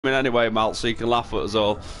anyway, Mal, so you can laugh at us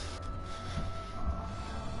all.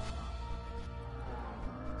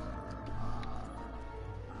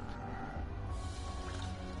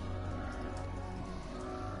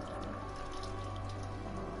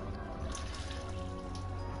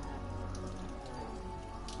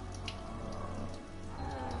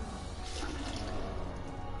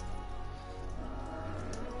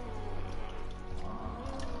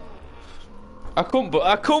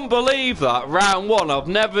 I couldn't believe that round one. I've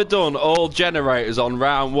never done all generators on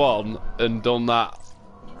round one and done that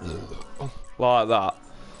like that.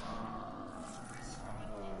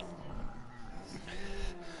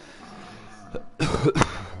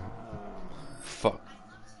 Fuck.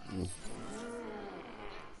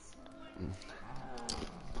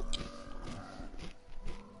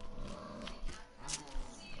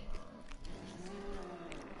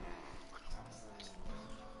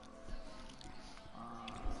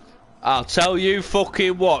 I'll tell you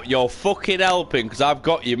fucking what, you're fucking helping because I've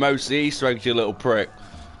got you most of the Easter eggs, you little prick.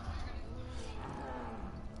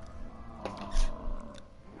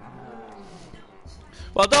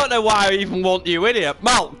 Well, I don't know why I even want you in here.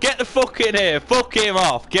 Mal, get the fuck in here. Fuck him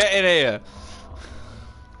off. Get in here.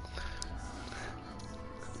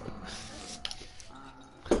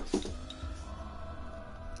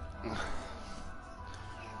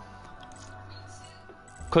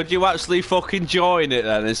 Could you actually fucking join it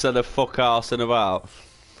then instead of fuck arsing about?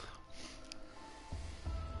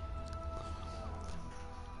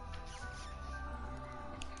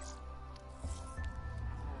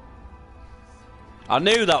 I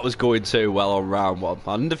knew that was going too well on round one.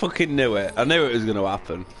 I fucking knew it. I knew it was going to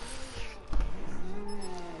happen.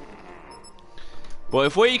 But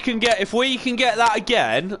if we can get that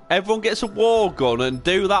again, everyone gets a war gun and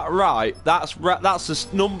do that right. That's the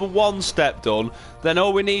 #1 step done. Then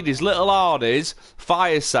all we need is little hardies,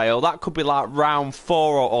 fire sale. That could be like round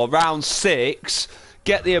 4 or round 6.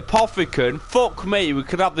 Get the apothecon. Fuck me, we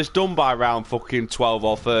could have this done by round fucking 12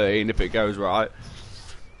 or 13 if it goes right.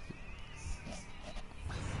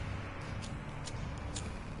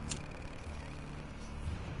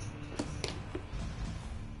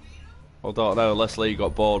 I don't know, unless Lee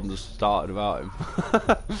got bored and just started about him.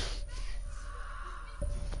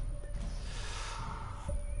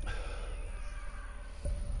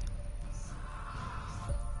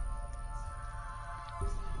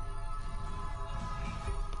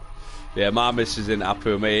 Yeah, my missus isn't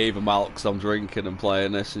happy with me either, Mal, because I'm drinking and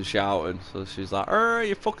playing this and shouting. So she's like,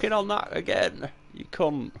 you're fucking on that again. You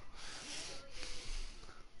cunt.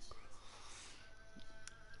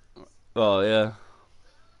 Oh, yeah.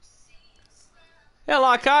 Yeah,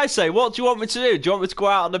 like I say, what do you want me to do? Do you want me to go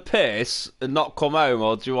out on the piss and not come home,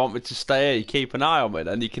 or do you want me to stay here, keep an eye on me,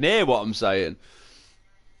 and you can hear what I'm saying?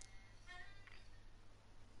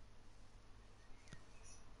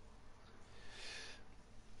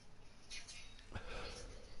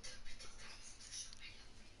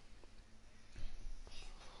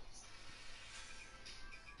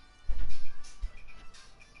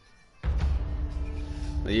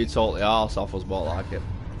 You talk the arse off us more like it.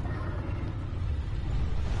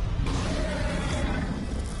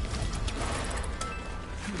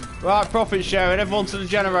 Right, profit sharing, everyone to the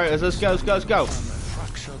generators, let's go, let's go, let's go.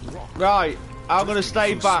 Right, I'm gonna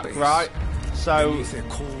stay back, right? So,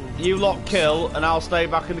 you lot kill, and I'll stay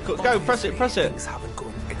back in the cut. Go, press it, press it.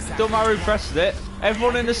 Don't matter who presses it.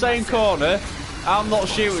 Everyone in the same corner. I'm not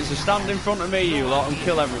shooting, so stand in front of me, you lot, and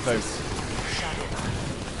kill everything.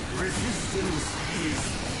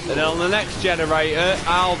 And then on the next generator,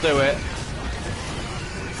 I'll do it.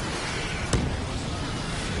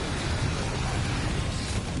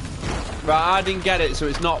 Right, I didn't get it, so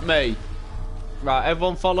it's not me. Right,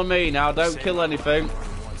 everyone follow me now, don't kill anything.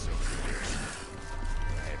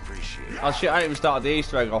 Oh shit, I didn't even start the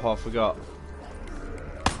Easter egg off, I forgot.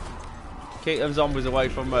 Keep them zombies away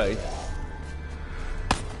from me.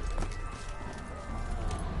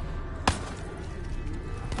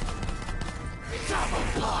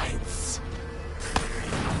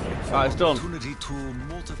 Right, it's done.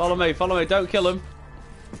 Follow me, don't kill him.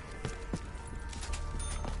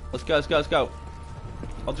 Let's go, let's go, let's go.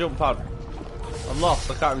 I'll jump pad. I'm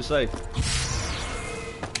lost, I can't even see.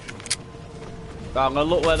 Right, I'm gonna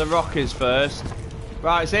look where the rock is first.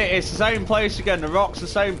 Right, it's the same place again, the rock's the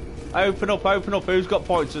same. Open up, who's got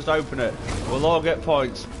points, just open it. We'll all get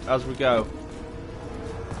points as we go.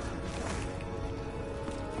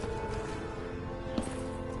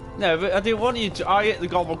 No, but I didn't want you to, I hit the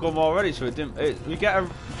gobble gum already, so it didn't, we get a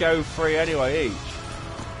go free anyway each.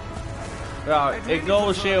 Right,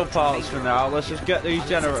 ignore the shield parts for now. Let's just get these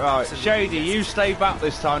generators. Right, Shady, you stay back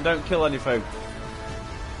this time. Don't kill anything.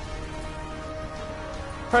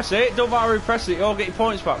 Press it. Don't matter who press it. You'll get your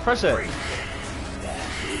points back. Press it.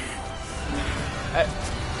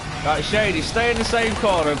 Right, Shady, stay in the same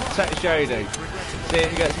corner and protect Shady. See if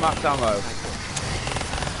he gets max ammo.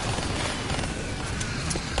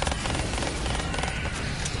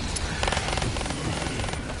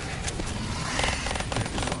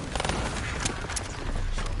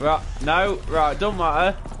 Right, no, right, don't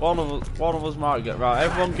matter. One of us might get right.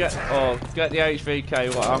 Everyone get the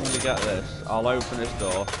HVK. What? I'm gonna get this. I'll open this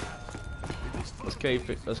door. Let's keep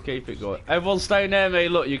it going. Everyone stay near me.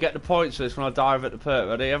 Look, you get the points for this when I dive at the perk.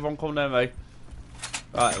 Ready? Everyone come near me.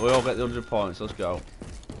 Right, we all get the 100 points. Let's go.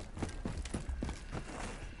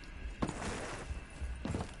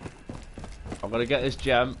 I'm gonna get this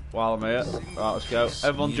gem while I'm here. Right, let's go.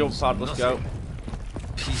 Everyone jump pad. Let's go.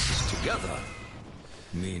 Pieces together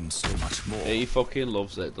means so much more. He fucking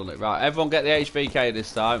loves it, doesn't it? Right, everyone get the HVK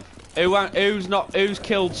this time. Who's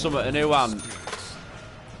killed something and who hasn't?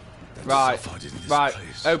 Right,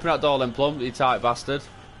 open that door then, Plum, you tight bastard.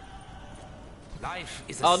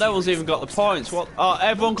 Oh, no one's even got the points. What? Oh,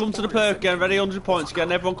 everyone come to the perk again, ready? 100 points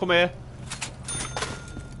again, everyone come here.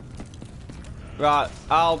 Right,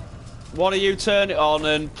 one of you turn it on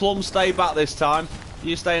and Plum stay back this time.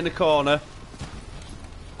 You stay in the corner.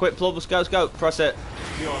 Quick, Plum, let's go, press it.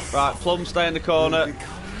 Right, Plum, stay in the corner. I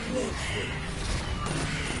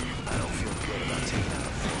don't feel good about taking out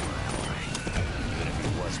a full right, even if he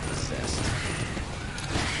was possessed.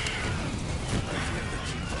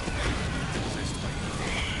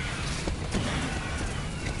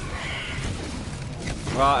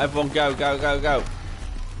 Right, everyone go.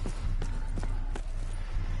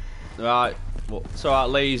 Right, well, it's alright,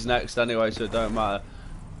 Lee's next anyway, so it don't matter.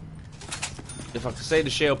 If I can see the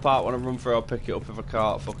shield part when I run through, I'll pick it up. If I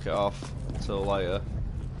can't, fuck it off. Until later.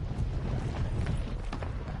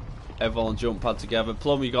 Everyone jump pad together.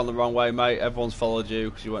 Plum, you gone the wrong way, mate. Everyone's followed you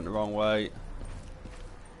because you went the wrong way.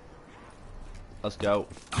 Let's go.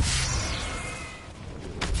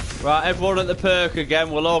 Right, everyone at the perk again.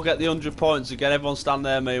 We'll all get the 100 points again. Everyone stand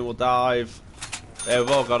there, me. We'll dive. Yeah,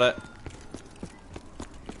 we've all got it.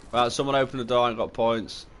 Right, someone open the door and got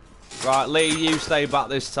points. Right, Lee, you stay back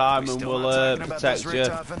this time and we'll protect you.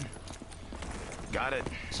 Got it.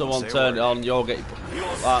 Someone turn it on, you'll get your...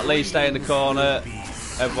 Right, Lee, stay in the corner.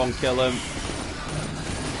 Everyone kill him.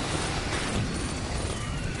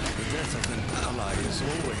 The death of an ally is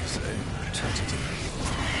always a tragedy.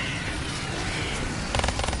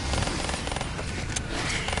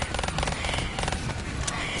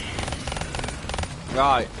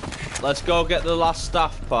 Right, let's go get the last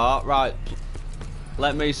staff part. Right.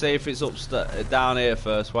 Let me see if it's down here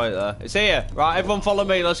first. Wait there. It's here. Right, everyone follow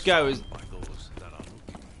me. Let's go.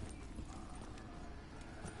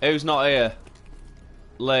 Who's not here?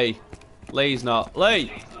 Lee. Lee's not.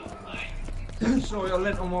 Lee! Sorry, I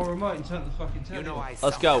leant on my remote and turned the fucking telly.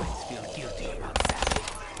 Let's go.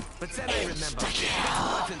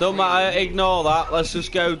 Don't matter. Ignore that. Let's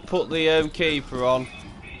just go put the keeper on.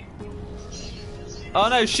 Oh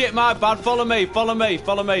no, shit, my bad. Follow me. We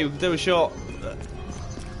can do a shot.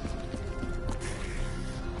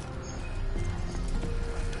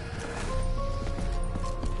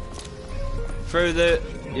 Through the...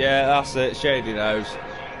 Yeah, that's it. Shady knows.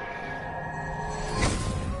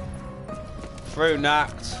 Through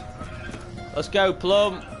Nact. Let's go,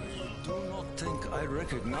 Plum. Do not think I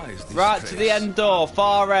recognize this Right face. to the end door.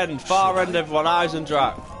 Far end, everyone.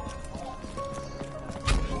 Eisendrach.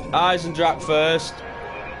 Eisendrach first.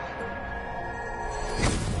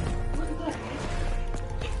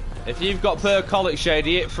 If you've got Percolic,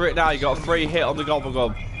 Shady, hit for it now. You got a free hit on the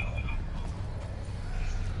Gobblegum.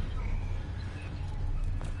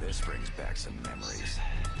 This brings back some memories.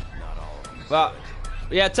 Not all of them. Right.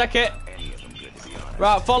 Yeah, take it. Any of them good, to be honest.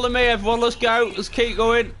 Right, follow me, everyone. Let's go. Let's keep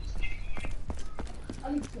going.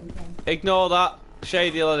 Ignore that.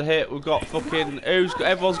 Shady will hit. We've got fucking...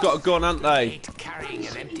 Everyone's got a gun, haven't they? Carrying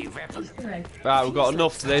an empty weapon. Right, we've got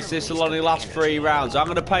enough to this. This will only last 3 rounds. I'm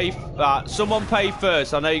going to pay... Right, someone pay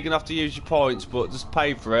first. I know you're going to have to use your points, but just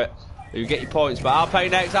pay for it. You get your points, but I'll pay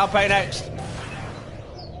next.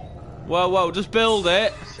 Whoa, just build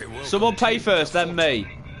it. Someone pay first, then me.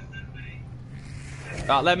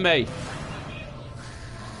 Right, then me.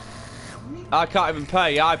 I can't even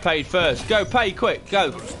pay. I paid first. Go, pay, quick,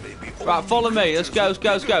 go. Right, follow me. Let's go.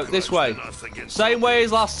 This way. Same way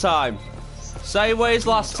as last time.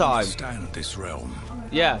 Stand this realm.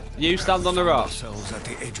 Yeah, you stand on the rock. Ourselves at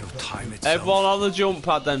the edge of time itself. Everyone on the jump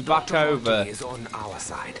pad, then back over. Is on our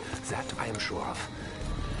side. That I am sure of.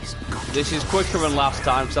 This is quicker than last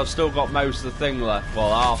time because I've still got most of the thing left. Well,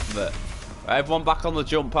 half of it. Right, everyone back on the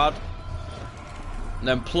jump pad. And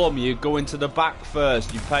then Plum, you go into the back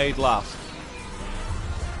first. You paid last.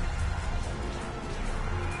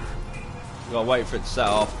 You gotta wait for it to set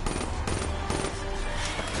off.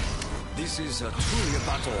 This is truly a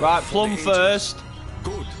battle. Right, Plum first.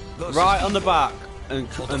 Good. Right on the back. And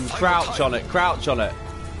crouch on it. Crouch on it.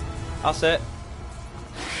 That's it.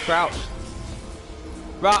 Crouch.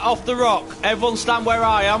 Right, off the rock. Everyone stand where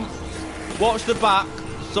I am. Watch the back.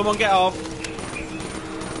 Someone get off.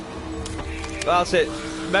 That's it.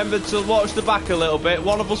 Remember to watch the back a little bit.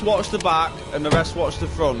 One of us watch the back and the rest watch the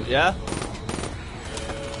front, yeah?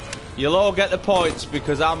 You'll all get the points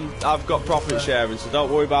because I've got profit sharing, so don't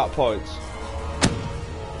worry about points.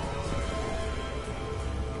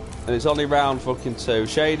 And it's only round fucking 2.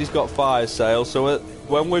 Shady's got fire sales, so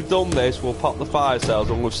when we've done this, we'll pop the fire sales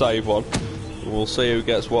and we'll save one. And we'll see who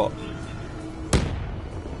gets what.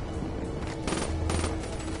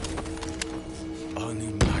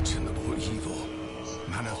 Unimaginable evil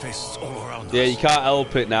manifests all around us. Yeah, you can't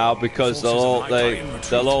help it now because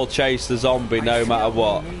they'll all chase the zombie no matter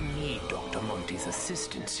what.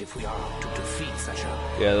 Assistance if we are to defeat such a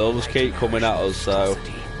yeah, they'll just keep coming at us, so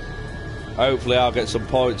hopefully I'll get some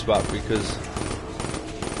points back because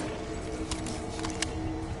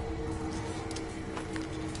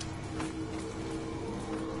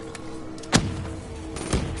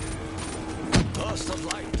burst of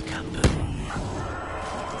light,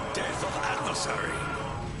 death of adversary.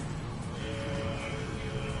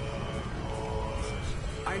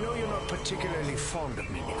 I know you're not particularly fond of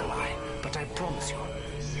me, Nikolai, but I promise you.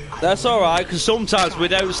 that's alright, because sometimes we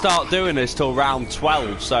don't start doing this till round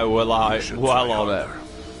 12, so we're like well on it.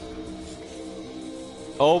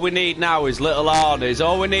 All we need now is little Arnie's.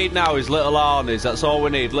 All we need now is little Arnie's. That's all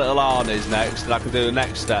we need. Little Arnie's next, and I can do the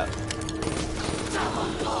next step.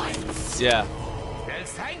 Yeah. Well,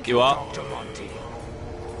 thank You are? Dr. Monty.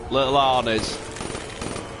 Little Arnie's.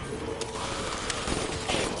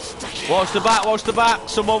 Watch the back, watch the back.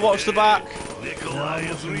 Someone watch the back. Nikolai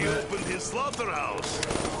has reopened his slaughterhouse.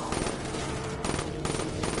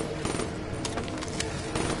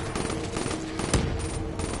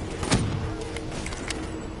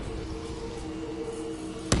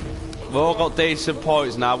 We've all got decent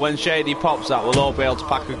points now. When Shady pops out, we'll all be able to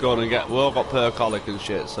pack a gun and get. We've all got percolic and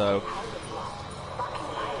shit, so.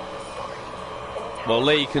 Well,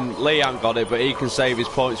 Lee ain't got it, but he can save his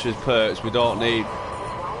points for his perks. We don't need.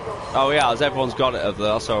 Oh yeah, everyone's got it.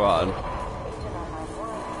 That's all right.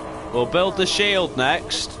 We'll build the shield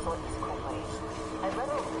next.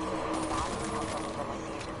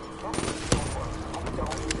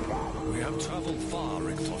 We have traveled far,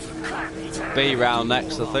 Richtofen. B round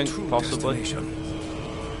next, I think, possibly.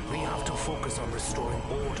 We have to focus on restoring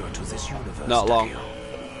order to this universe. Not long.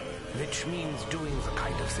 Which means doing the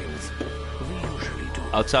kind of things we usually do.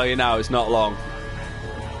 I'll tell you now, it's not long.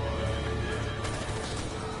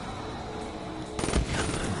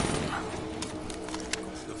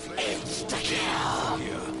 The flames here.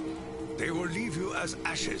 They will leave you as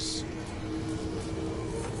ashes.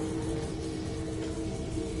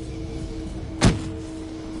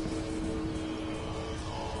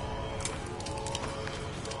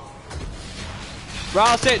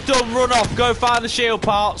 Right, that's it, done, run off, go find the shield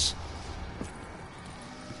parts.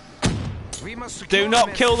 Do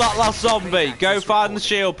not kill that last zombie. Go find the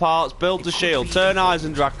shield parts, build the shield, turn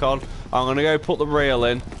Eisendrach on. I'm gonna go put the reel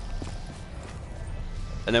in.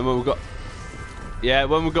 And then when we've got... Yeah,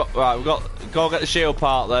 when we've got... Right, we've got... Go get the shield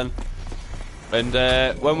part then. And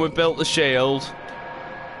when we've built the shield...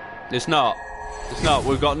 It's not. It's not.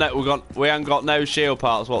 We ain't got no shield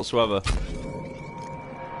parts whatsoever.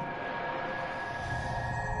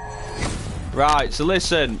 Right, so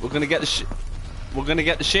listen, we're gonna get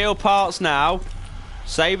the shield parts now,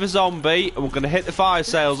 save a zombie, and we're gonna hit the fire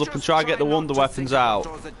sales up and try and get the wonder weapons out.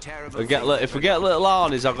 If we get little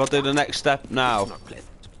Arnie's, I've got to do the next step now.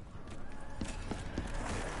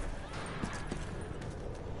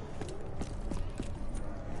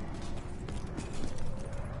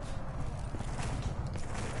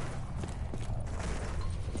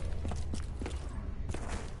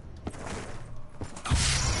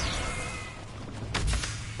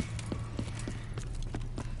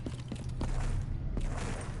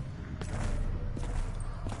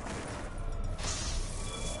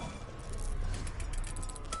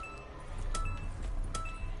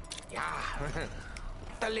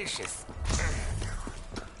 Delicious.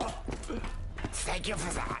 Thank you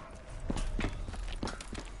for that.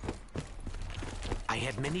 I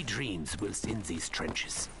had many dreams whilst in these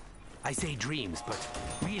trenches. I say dreams, but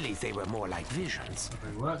really they were more like visions.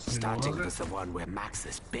 Starting with the one where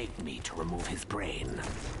Maxis begged me to remove his brain.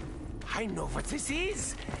 I know what this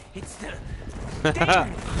is. It's the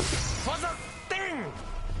thing. For the thing.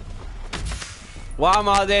 Why am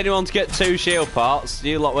I the only one to get 2 shield parts?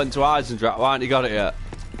 You lot went to Eisendrach. Why haven't you got it yet?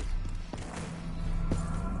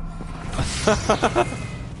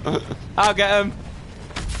 I'll get him.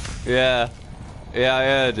 Yeah. Yeah, I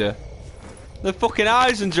heard you. The fucking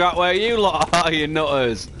Eisendrach where you lot are, you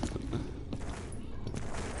nutters.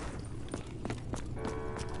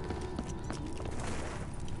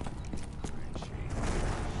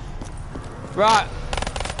 Right.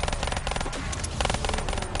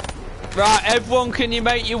 Right, everyone, can you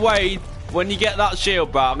make your way when you get that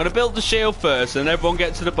shield bar? I'm going to build the shield first and everyone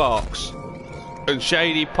get to the box. And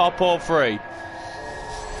Shady, pop all 3.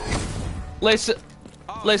 Listen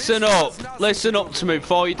up to me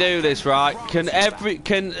before you do this, right?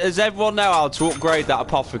 Does everyone know how to upgrade that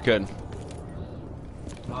apothecon?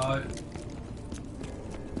 No.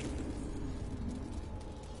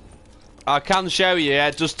 I can show you,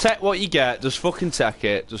 yeah. Just take what you get. Just fucking take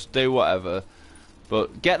it. Just do whatever.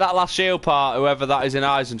 But get that last shield part, whoever that is in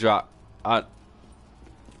Eisendrach.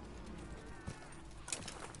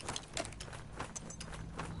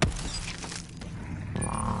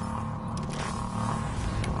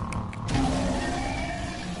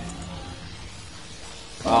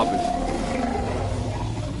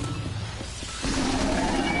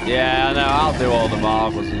 Yeah, I know. I'll do all the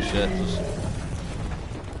marbles and shit. Just...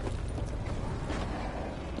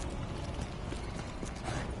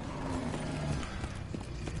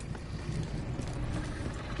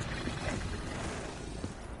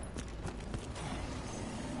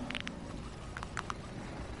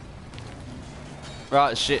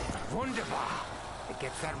 Right, shit. Wunderbar. It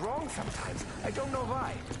gets that wrong sometimes. I don't know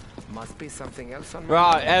why. Must be something else on my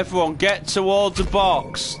Right, mind. everyone, get towards the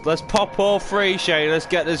box. Let's pop all 3, Shay. Let's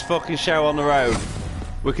get this fucking show on the road.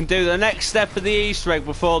 We can do the next step of the Easter egg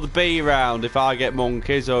before the B round. If I get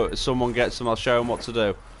monkeys or someone gets them, I'll show them what to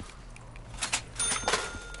do.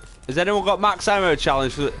 Has anyone got max ammo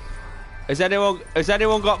challenge for the... Has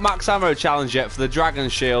anyone got max ammo challenge yet for the dragon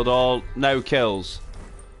shield or no kills?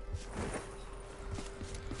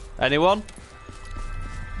 Anyone?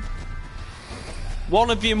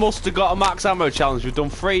 One of you must have got a max ammo challenge. We've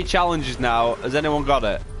done 3 challenges now. Has anyone got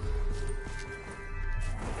it?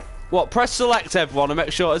 What? Press select, everyone, and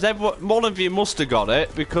make sure. Has everyone? One of you must have got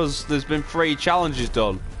it because there's been 3 challenges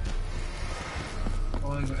done.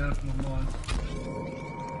 I ain't got anything on mine.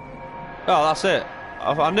 Oh, that's it.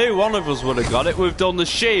 I knew one of us would have got it. We've done the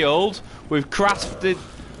shield. We've crafted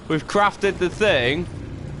the thing.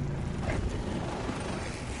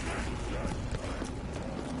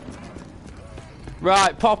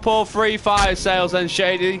 Right, pop all 3 fire sales then,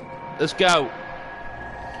 Shady. Let's go.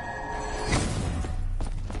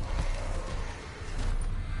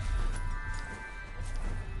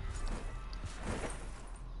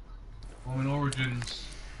 I'm in Origins.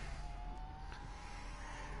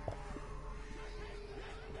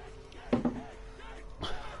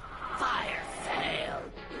 Fire sale.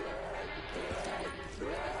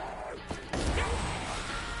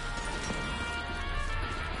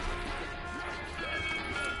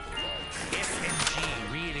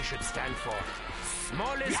 SMG really should stand for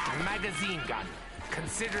smallest magazine gun,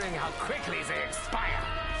 considering how quickly they expire.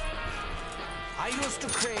 I used to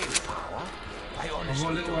crave power. I I've got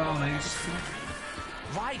honestly little don't know how armies. to see.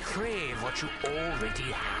 Why crave what you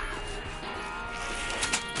already have?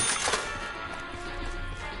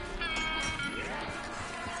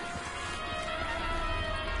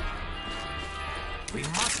 We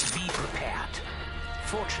must be prepared.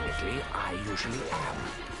 Fortunately, I usually am.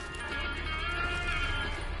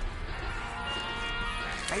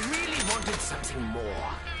 I really wanted something more.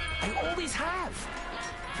 I always have.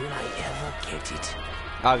 Will I ever get it?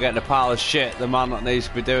 I'll get a pile of shit. The man that needs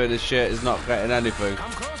to be doing this shit is not getting anything.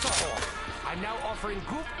 Come closer, Hawk. I'm now offering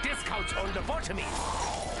group discounts on lobotomy.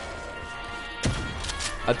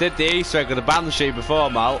 I did the Easter egg with the banshee before,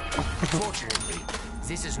 Mal. Fortunately,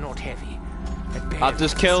 this is not heavy. I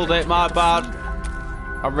just killed it, my bad.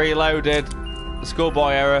 I reloaded.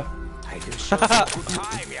 Schoolboy error. I can show you a good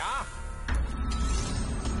time, yeah?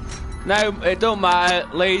 No, it don't matter.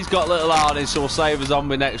 Lee's got little harness, so we'll save a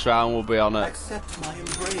zombie next round. We'll be on it. Accept my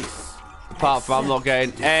embrace. Apart from I'm not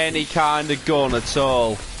getting any kind of gun at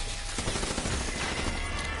all.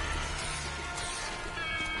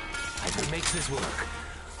 I will make this work.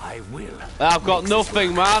 I will. I've got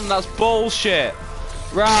nothing, man. That's bullshit.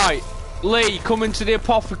 Right. Lee, come into the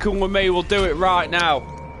apothecon with me. We'll do it right now.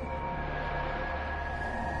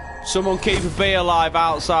 Someone keep a bee alive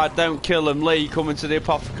outside. Don't kill him. Lee, come into the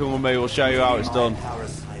apothecon with me. We'll show you how it's done.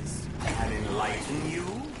 Parasites can enlighten you.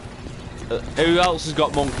 Who else has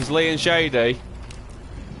got monkeys? Lee and Shady.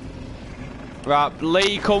 Right,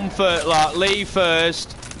 Lee come first. Like, Lee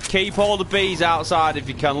first. Keep all the bees outside if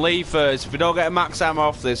you can. Lee first. If we don't get a max ammo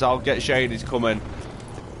off this, I'll get Shady's coming.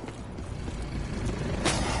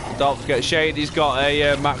 Don't forget, Shady's got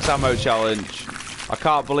a max ammo challenge. I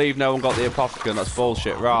can't believe no one got the apothecary. That's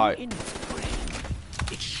bullshit. Right.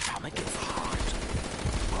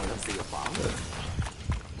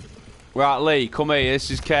 Right, Lee, come here.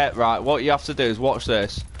 This is Kate. Right, what you have to do is watch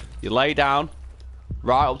this. You lay down,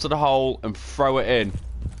 right up to the hole, and throw it in.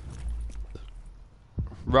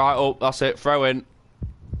 Right up, that's it. Throw in.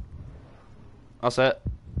 That's it.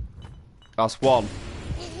 That's one.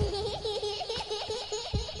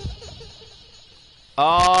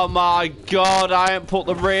 Oh my god, I ain't put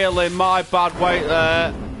the reel in. My bad, wait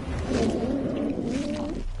there.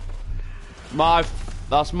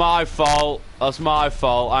 That's my fault. That's my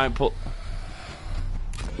fault. I ain't put...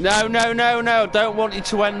 No, no, no, no. Don't want you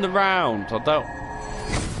to end the round. I don't...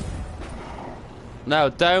 No,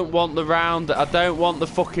 don't want the round. I don't want the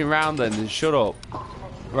fucking round ending. Shut up.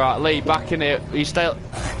 Right, Lee, back in here. He's still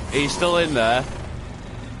in there.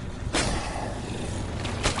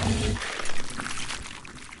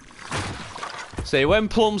 See, when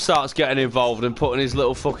Plum starts getting involved and putting his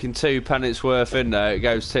little fucking 2 pence worth in there, it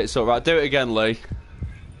goes tits up. Right, do it again, Lee.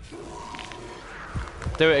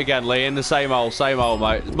 Do it again, Lee, in the same hole,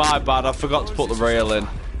 mate. My bad, I forgot to put the reel in.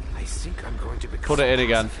 I think I'm going to Put it in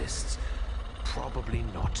again. Pacifists. Probably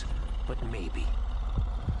not, but maybe.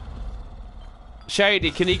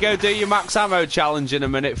 Shady, can you go do your max ammo challenge in a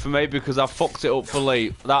minute for me, because I fucked it up for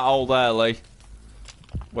Lee. That hole there, Lee.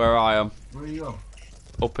 Where I am. Where are you going?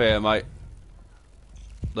 Up here, mate.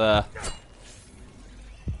 There.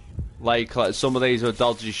 Lake, like, some of these are a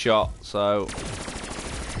dodgy shot, so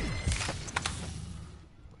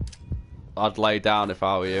I'd lay down if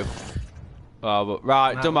I were you. Oh, but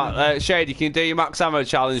right, don't matter. Shady, can you do your max ammo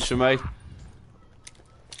challenge for me?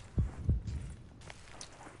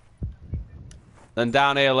 Then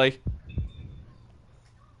down here, Lee.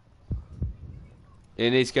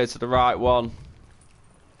 You need to go to the right one.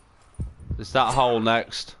 It's that hole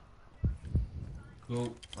next.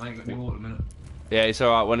 Cool. I ain't got any water in a minute. Yeah, it's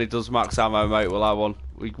alright. When he does max ammo, mate, we'll have one.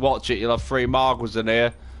 We watch it, you'll have 3 markers in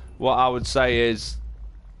here. What I would say is,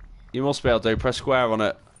 you must be able to press square on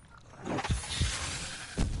it.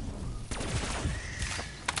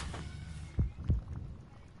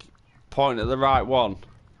 Point at the right one.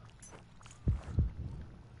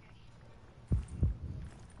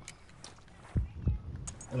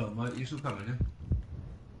 Hello, mate. You still coming,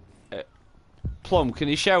 yeah? Plum, can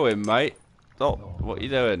you show him, mate? Oh, No. what are you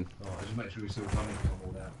doing? Oh, just make sure he's still coming.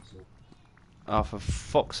 I'm all out. So. Oh, for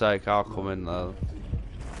fuck's sake, I'll come in though.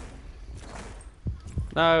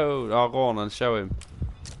 No, I'll go on and show him.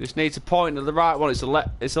 Just need to point at the right one. It's a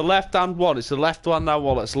left-hand one. It's a left-hand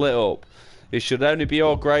one that's lit up. It should only be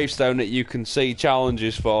your gravestone that you can see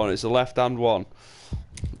challenges for, and it's a left-hand one.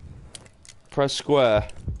 Press square.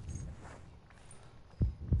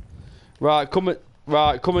 Right, come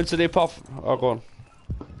into the apothecary. Oh, go on.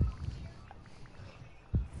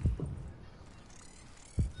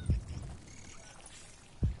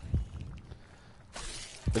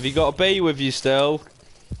 Have you got a bee with you still?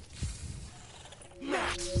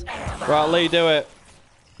 Right, Lee, do it.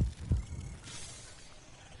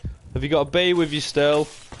 Have you got a bee with you still?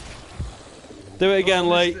 Do it again,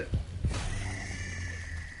 Lee.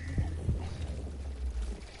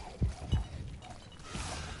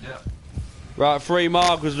 Yeah. Right, 3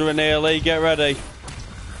 markers are in here, Lee. Get ready.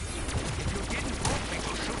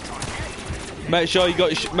 Make sure you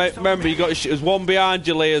got. Remember, you got. There's one behind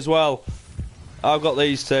you, Lee, as well. I've got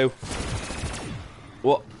these 2.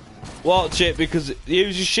 What? Watch it, because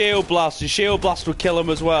use your shield blast. Your shield blast will kill him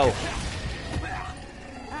as well.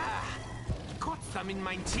 Got some in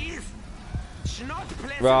my teeth. It's not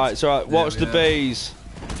pleasant. Right, it's alright. Watch the Yeah. bees.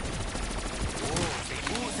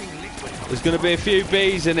 There's going to be a few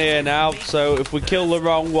bees in here now, so if we kill the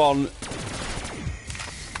wrong one...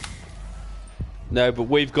 No, but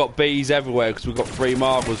we've got bees everywhere because we've got 3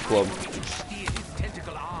 marbles, Plum.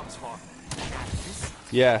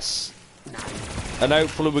 Yes. And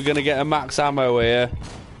hopefully we're going to get a max ammo here.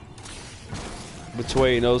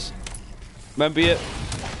 Between us. Remember it?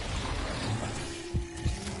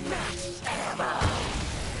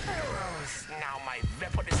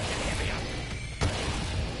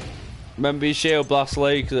 Remember your shield blast,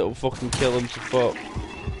 Lee, because it'll fucking kill them to fuck.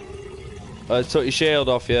 I took your shield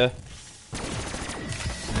off, yeah?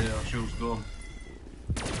 Yeah, our shield's gone.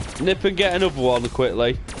 Nip and get another one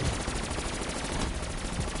quickly.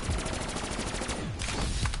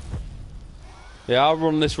 Yeah, I'll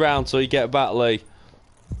run this round till you get back, Lee.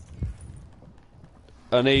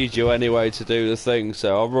 I need you anyway to do the thing,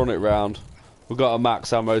 so I'll run it round. We've got a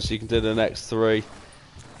max ammo, so you can do the next 3.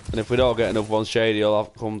 And if we don't get enough ones, Shady, I'll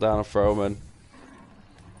have to come down and throw them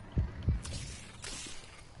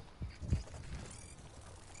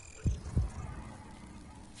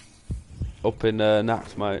in. Up in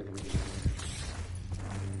Nax, mate.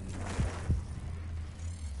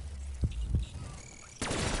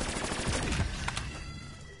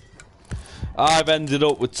 I've ended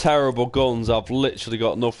up with terrible guns. I've literally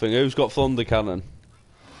got nothing. Who's got thunder cannon?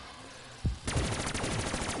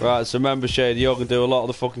 Right, so remember, Shady, you're going to do a lot of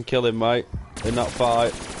the fucking killing, mate, in that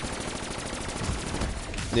fight.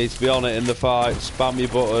 You need to be on it in the fight. Spam your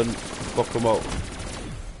button. Fuck them up.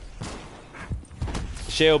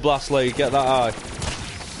 Shield blast, Lee. Get that eye.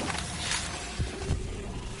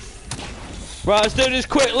 Right, let's do this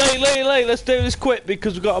quick, Lee. Let's do this quick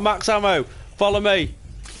because we've got a max ammo. Follow me.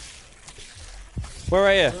 Where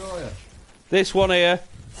are you? Where are you? This one here.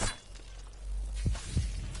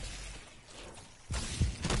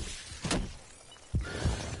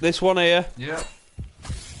 This one here. Yeah.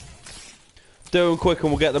 Do them quick and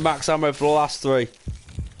we'll get the max ammo for the last 3.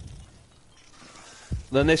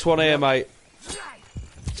 Then this one here, mate.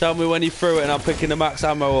 Tell me when you threw it and I'm picking the max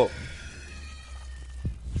ammo up.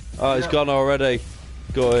 Oh, it's gone already.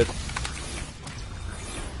 Good.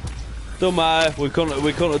 Don't matter. We couldn't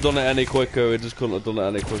have done it any quicker. We just couldn't have done it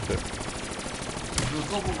any quicker. There's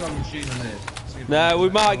a double gun machine in there. No, we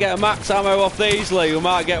might get a max ammo off these, Lee. We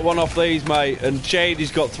might get one off these, mate. And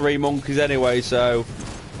Shady's got 3 monkeys anyway, so.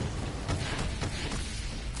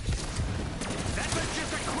 That was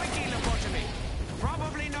just a quickie, lobotomy.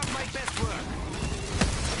 Probably not my best work.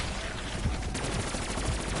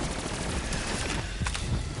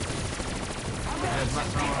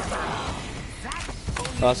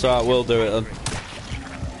 That's alright, we'll do it then. I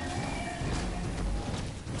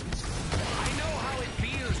know how it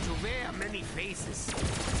feels to wear many faces.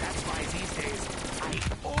 That's why these days I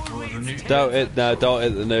always Don't hit the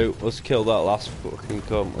nuke. Let's kill that last fucking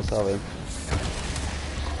cunt. Let's have him.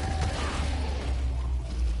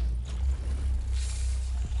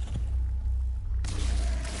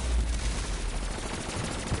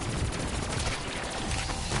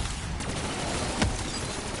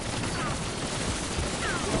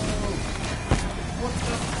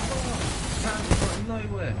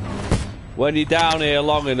 Nowhere. When you're down here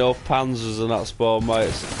long enough, panzers and that spawn,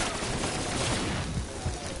 mate.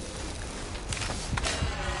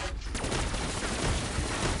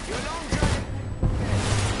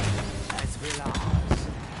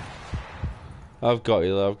 I've got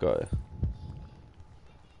you, I've got you.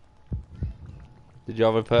 Did you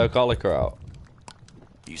have a percolica out?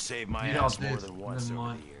 You saved my Yeah, ass I more did. than once Never over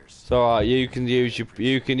mind. the years. It's alright, you can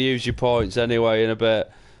use your points anyway in a bit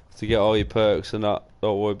to get all your perks and that.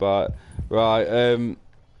 Don't worry about it. Right,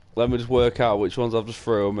 let me just work out which ones I've just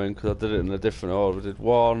threw them in because I did it in a different order. I did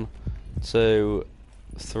 1, 2,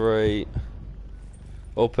 3.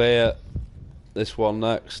 Up here. This one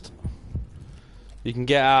next. You can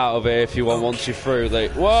get out of here if you want once you're through the.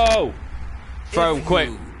 Whoa! Throw them quick.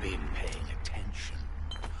 You've been paying attention.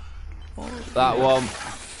 That one.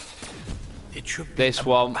 It should be This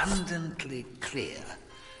one. abundantly clear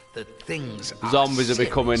that things Zombies are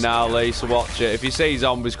becoming now, Lee, so watch it. If you see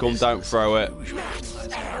zombies come, don't throw it.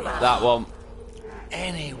 That one.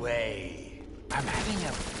 Anyway, I'm having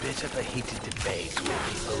a bit of a heated debate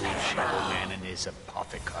with the old shadow man and his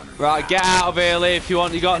apothecary. Right, get out of here, Lee, if you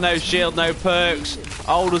want. You got no shield, no perks.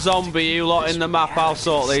 Hold a zombie, you lot in the map. I'll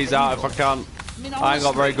sort these out if I can. I ain't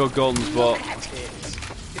got very good guns, but.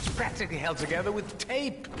 It's practically held together with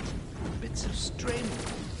tape. Bits of string.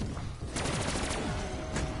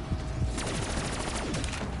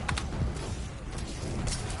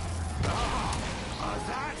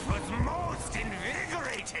 That was most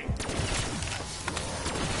invigorating.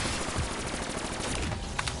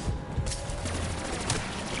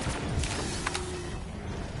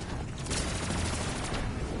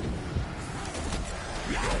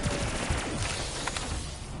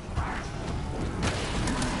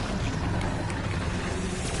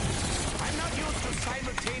 I'm not used to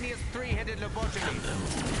simultaneous three-headed lobotomy.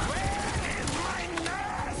 Where is my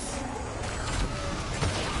nurse?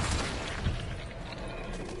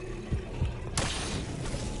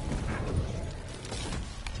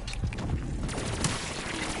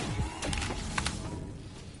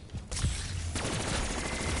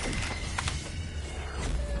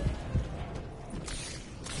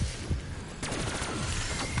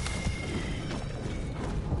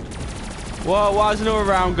 Whoa, why is another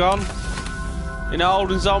round gone? You're not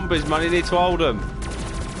holding zombies, man. You need to hold them.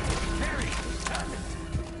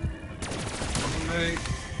 Sorry.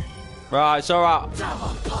 Right, it's alright.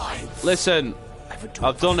 Listen,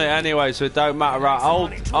 I've done it anyway, so it don't matter. Right,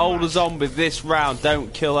 hold a zombie this round.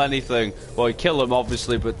 Don't kill anything. Well, you kill them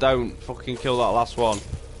obviously, but don't fucking kill that last one.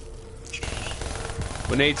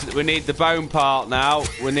 We need the bone part now.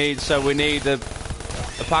 We need a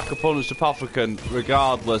pack of punched apothecant,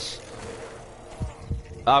 regardless.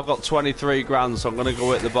 I've got 23 grand, so I'm gonna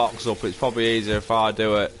go hit the box up. It's probably easier if I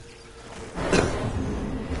do it.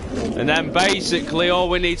 And then basically all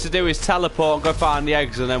we need to do is teleport and go find the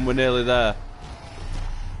eggs, and then we're nearly there.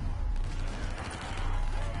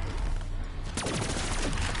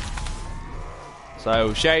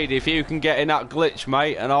 So, Shady, if you can get in that glitch,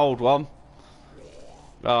 mate, an old one.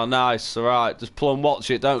 Oh, nice, alright. Just plumb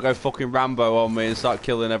watch it, don't go fucking Rambo on me and start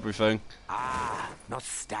killing everything. Ah,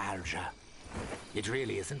 nostalgia. It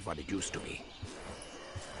really isn't what it used to be.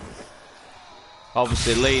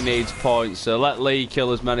 Obviously, Lee needs points, so let Lee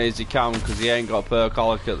kill as many as he can, because he ain't got a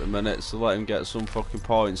percolic at the minute, so let him get some fucking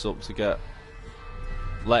points up to get...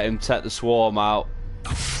 Let him take the swarm out.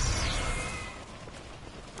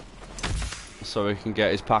 So he can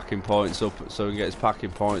get his packing points up,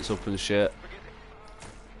 and shit.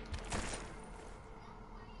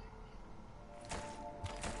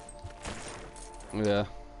 Yeah.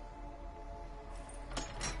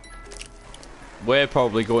 We're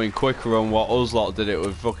probably going quicker on what us lot did it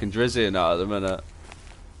with fucking Drizzy and that at the minute.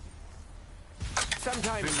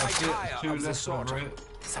 Sometimes I tire of the slaughter.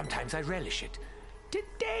 Sometimes I relish it.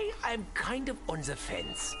 Today I'm kind of on the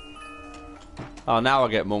fence. Oh, now I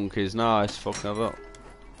get monkeys. Nice. Fucking have that.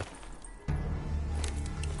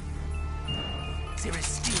 There is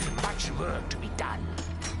still much work to be done.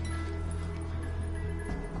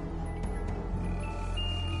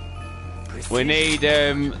 We need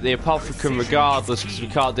the apothecant regardless, because we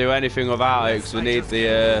can't do anything without it, because we need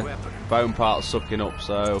the bone parts sucking up,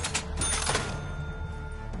 so...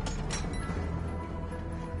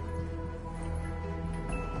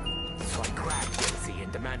 So I grabbed Dempsey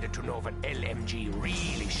and demanded to know what LMG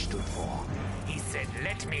really stood for. He said,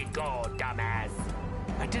 "Let me go, dumbass."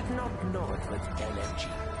 I did not know it was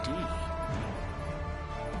LMGD.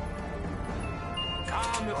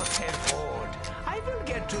 Calm yourself, Ford. I will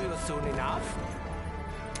get to you soon enough.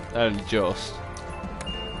 Only just.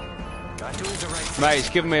 You're doing the right thing. Mate, he's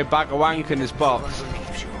giving me a bag of wank in his box.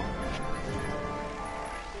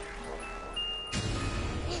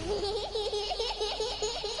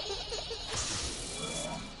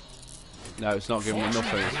 No, it's not giving me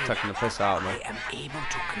nothing, it's taking the piss out of me. I am able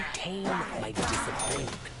to contain my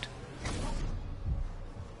disappointment.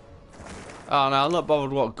 Oh no, I'm not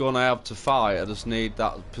bothered what gun I have to fight, I just need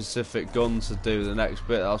that specific gun to do the next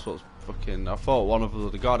bit. That's what's fucking... I thought one of us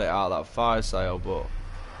would have got it out of that fire sale, but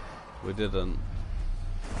we didn't.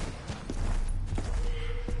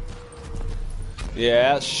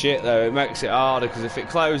 Yeah, that's shit though, it makes it harder, because if it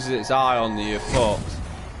closes its eye on you, you're fucked.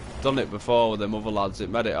 Done it before with them other lads, it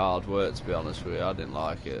made it hard work, to be honest with you. I didn't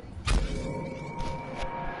like it.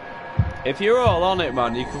 If you're all on it,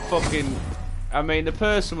 man, you can fucking... I mean, the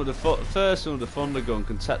person with the thunder gun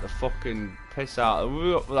can take the fucking piss out.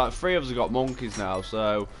 We got, like, 3 of us have got monkeys now,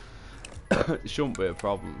 so it shouldn't be a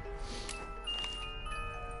problem.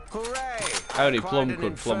 Hooray! Only Plum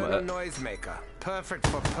could plummet it. Noisemaker, perfect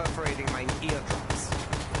for perforating my eardrums.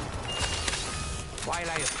 While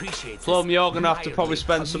I appreciate Plum, you're gonna have to probably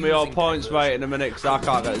spend some of your points, mate, in a minute, because I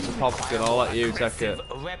can't get this apothecant. I'll let you take it.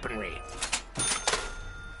 Weaponry.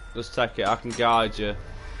 Just take it, I can guide you.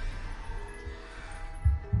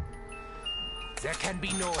 There can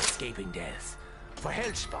be no escaping death. For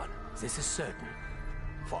Hellspawn, this is certain.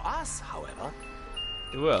 For us, however...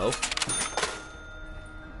 You will.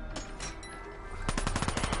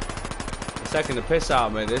 It's taking the piss out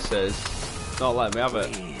of me, this is. It's not letting me have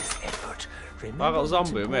it. I got a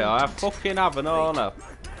zombie with me, I fucking have an honour.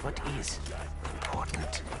 What is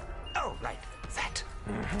important? Oh, right, that.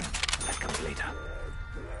 That comes later.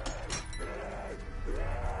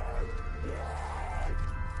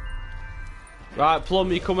 Right,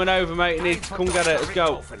 Plum, you coming over, mate? You need to come get it. Let's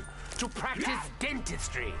go. To practice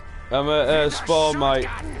dentistry. I'm at spawn, mate.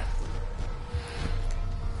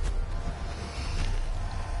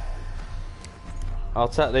 I'll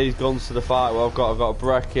take these guns to the fight. Well, I've got a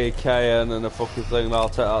brekkie, KN, and a fucking thing. And I'll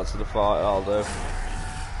take that to the fight. I'll do.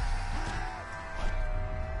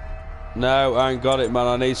 No, I ain't got it, man.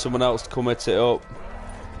 I need someone else to come hit it up.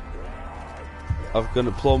 I've got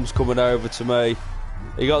Plum's coming over to me.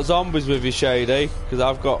 You got zombies with you, Shady? Because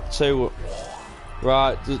I've got 2.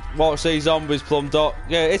 Right, watch these zombies, Plum.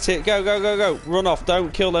 Yeah, hit it. Go, go, go, go. Run off.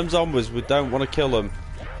 Don't kill them zombies. We don't want to kill them.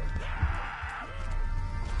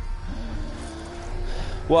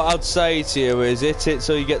 What I'd say to you is hit it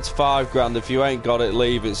so you get to 5 grand. If you ain't got it,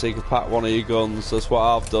 leave it so you can pack one of your guns. That's what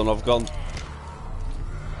I've done. I've gone.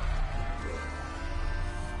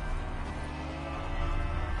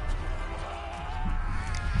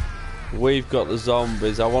 We've got the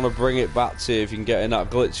zombies. I want to bring it back to you if you can get in that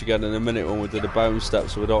glitch again in a minute when we do the bone step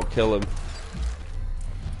so we don't kill him.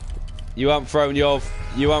 You haven't thrown your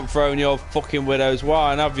fucking widow's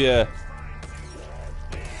wine, have you?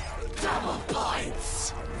 Double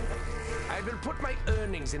points. I will put my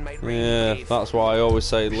earnings in my Yeah, that's why I always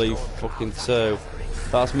say leave fucking 2.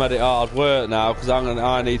 That's made it hard work now because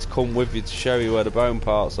I need to come with you to show you where the bone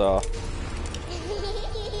parts are.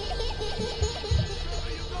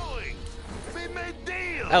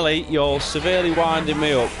 Ellie, you're severely winding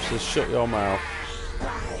me up, so shut your mouth.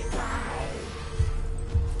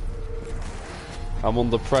 I'm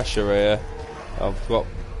under pressure here. I've got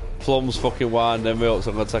Plum's fucking winding me up,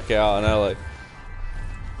 so I'm gonna take it out on Ellie.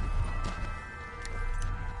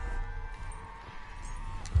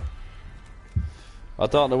 I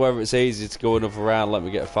don't know whether it's easy to go another round. Let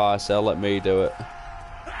me get a fire sale. Let me do it.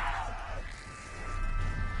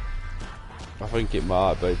 I think it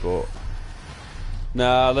might be, but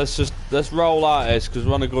nah. Let's roll out this because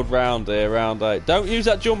we're on a good round here. Round 8. Don't use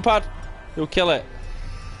that jump pad. You'll kill it.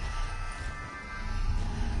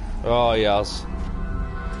 Oh yes.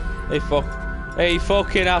 He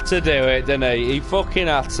fucking had to do it, didn't he? He fucking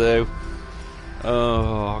had to.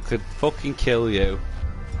 Oh, I could fucking kill you.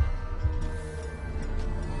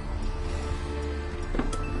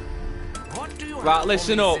 Right,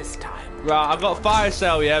 listen up. Right, I've got a fire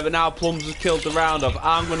sale, yeah, but now Plums has killed the round off.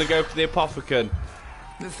 I'm gonna go for the apothecary.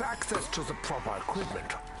 With access to the proper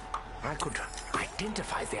equipment, I could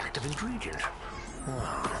identify the active ingredient.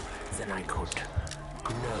 Then I could.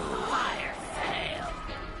 No fire sale.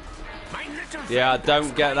 Yeah,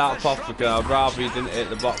 don't get that apothecary. I'd rather you didn't hit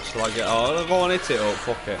the box till I get. Oh, I'll go and hit it up.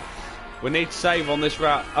 Fuck it. We need to save on this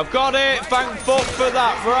route. I've got it. Thank fuck for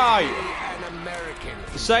that. Right.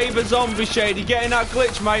 Save a zombie shady. Get in that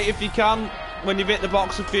glitch, mate, if you can. When you've hit the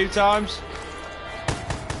box a few times.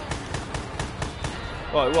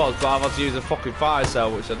 Well, it was, but I've had to use a fucking fire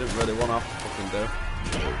cell, which I didn't really want to have to fucking do.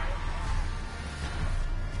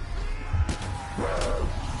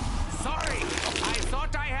 Sorry, I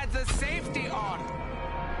thought I had the safety on.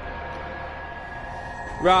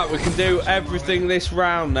 Right, we can do everything this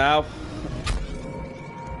round now.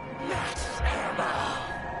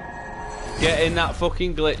 Get in that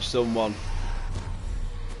fucking glitch, someone.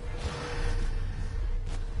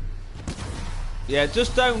 Yeah,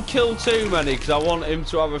 just don't kill too many, because I want him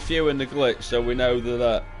to have a few in the glitch, so we know they're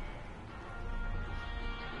there.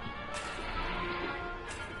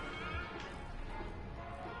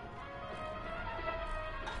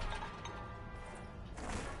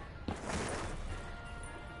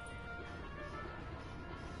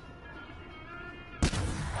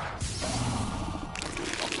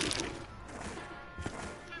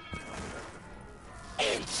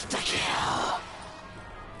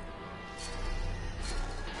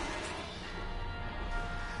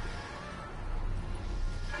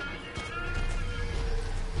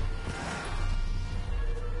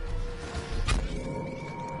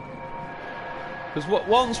 Because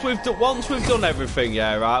once we've done everything,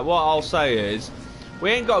 yeah, right. What I'll say is,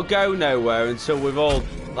 we ain't got to go nowhere until we've all.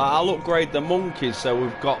 Like, I'll upgrade the monkeys so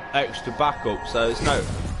we've got extra backup. So it's no.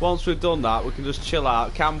 Once we've done that, we can just chill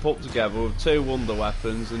out, camp up together with 2 wonder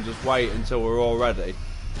weapons, and just wait until we're all ready.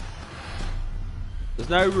 There's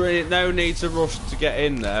no need to rush to get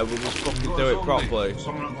in there. We'll just fucking do it properly.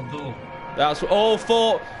 That's all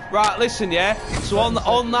for. Right, listen, yeah. So on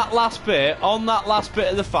that last bit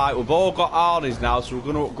of the fight, we've all got Arnies now, so we're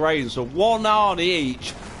going to upgrade. So 1 Arnie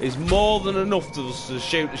each is more than enough to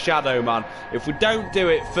shoot the Shadow Man. If we don't do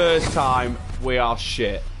it first time, we are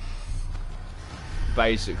shit.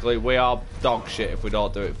 Basically, we are dog shit if we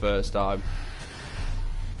don't do it first time.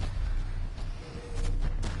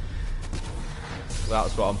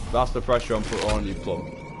 That's the pressure I'm putting on you,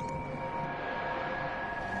 Plum.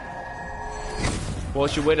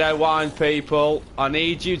 What's your widow wine, people? I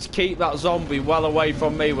need you to keep that zombie well away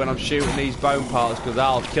from me when I'm shooting these bone parts, because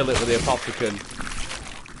I'll kill it with the apothecary.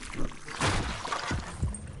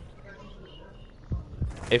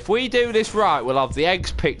 If we do this right, we'll have the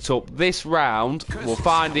eggs picked up this round. We'll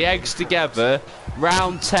find the eggs together.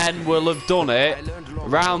 Round 10, we'll have done it.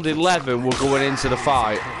 Round 11, we're going into the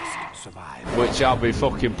fight. Which I'll be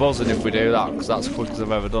fucking buzzing if we do that, because that's the quickest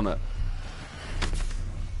I've ever done it.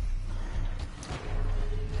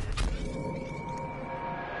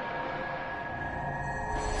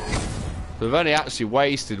 We've only actually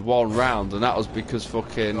wasted 1 round, and that was because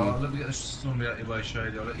fucking. Oh, let me get this zombie out of your way,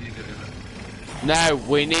 Shady. I'll let you get in it. No,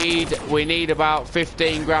 we need about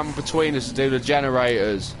 15 grand between us to do the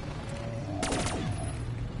generators.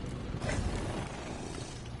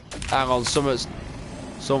 Hang on,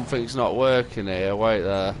 something's not working here. Wait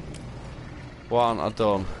there. What haven't I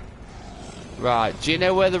done? Right, do you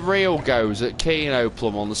know where the reel goes at Keno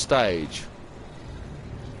Plum on the stage?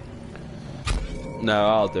 No,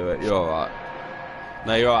 I'll do it. You're alright.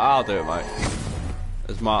 No, you're alright. I'll do it,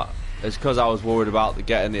 mate. It's because I was worried about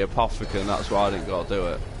getting the apothecary, and that's why I didn't go do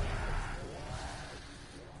it.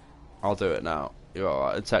 I'll do it now. You're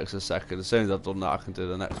alright. It takes a second. As soon as I've done that, I can do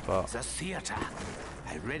the next part. The theatre.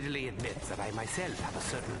 I readily admit that I myself have a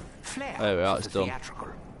certain flair There we are. for It's the done. theatrical.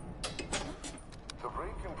 The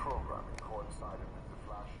break in programming coincided with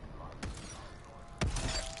the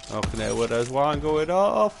flash. I can hear Widow's wine going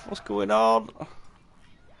off. What's going on?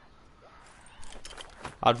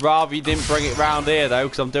 I'd rather you didn't bring it round here though,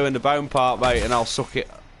 because I'm doing the bone part, mate, and I'll suck it.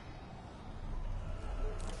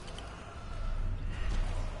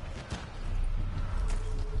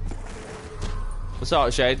 It's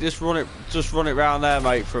alright, Shade. Just run it round there,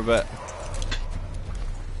 mate, for a bit.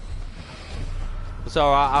 It's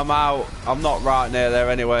alright. I'm out. I'm not right near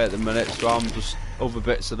there anyway at the minute, so I'm just other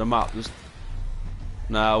bits of the map. Just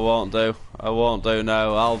no, I won't do. I won't do.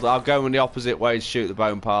 No, I'll go in the opposite way to shoot the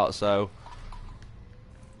bone part. So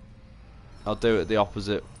I'll do it the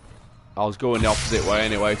opposite. I was going the opposite way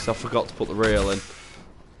anyway because I forgot to put the reel in.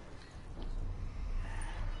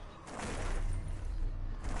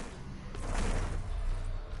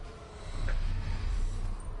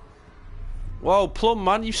 Whoa, Plum,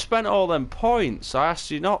 man, you've spent all them points. I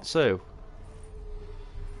asked you not to.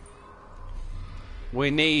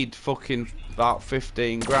 We need fucking about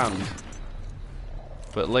 15 grand.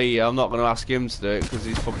 But Lee, I'm not going to ask him to do it because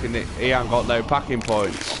he ain't got no packing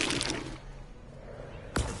points.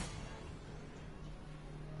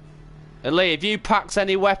 And Lee, have you packed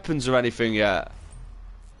any weapons or anything yet?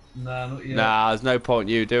 Nah, not yet. Nah, there's no point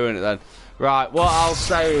in you doing it then. Right, what I'll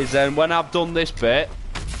say is then, when I've done this bit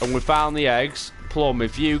and we found the eggs, Plum,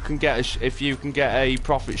 if you can get a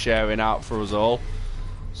profit sharing out for us all,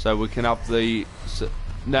 so we can have the.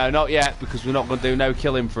 No, not yet, because we're not going to do no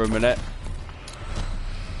killing for a minute.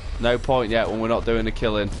 No point yet when we're not doing the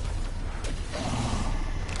killing.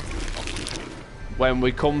 When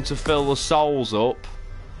we come to fill the souls up,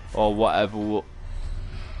 or whatever.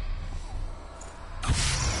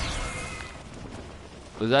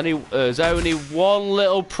 There's only one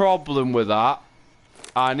little problem with that.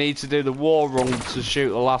 I need to do the war run to shoot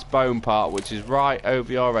the last bone part, which is right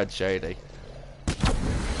over your head, Shady.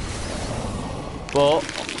 But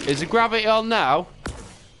is the gravity on now?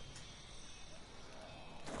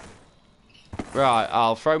 Right,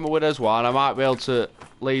 I'll throw my Widow's Wine. I might be able to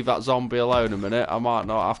leave that zombie alone a minute. I might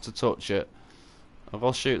not have to touch it.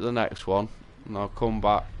 I'll shoot the next one, and I'll come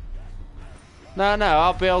back. No,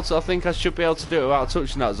 I'll be able to. I think I should be able to do it without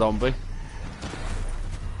touching that zombie.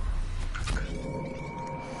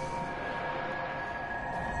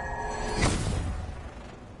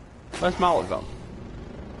 Where's Malta gone?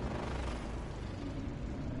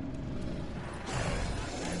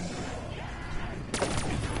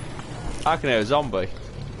 I can hear a zombie.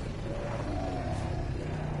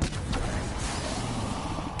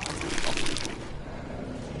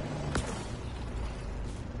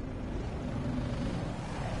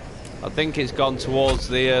 I think it's gone towards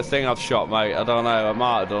the thing I've shot, mate. I don't know. I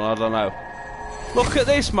might have done. I don't know. Look at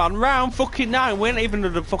this, man. Round fucking 9. We ain't even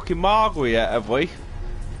done the fucking Margot yet, have we?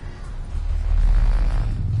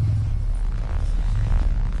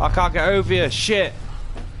 I can't get over here. Shit.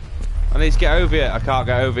 I need to get over here. I can't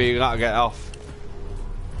get over here. You gotta get off.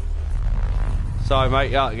 Sorry, mate.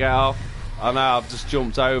 You gotta get off. I know. I've just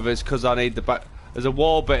jumped over. It's because I need the back. There's a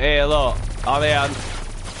wall bit here. Look. On the end.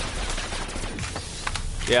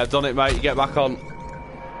 Yeah, I've done it, mate. You get back on.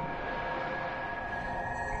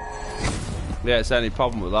 Yeah, it's any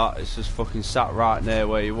problem with that. It's just fucking sat right near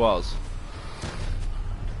where he was.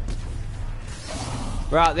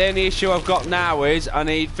 Right, the only issue I've got now is I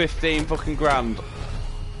need 15 fucking grand.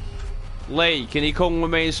 Lee, can you come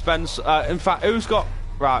with me and spend... in fact, who's got...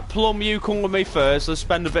 Right, Plum, you come with me first. Let's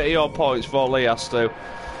spend a bit of your points before Lee has to.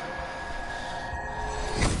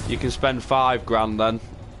 You can spend 5 grand then.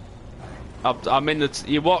 I'm in the...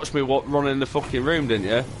 You watched me running the fucking room, didn't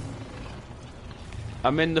you?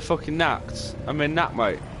 I'm in the fucking knacks. I'm in knack,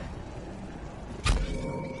 mate. It's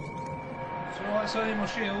alright, so I need my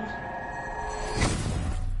shield.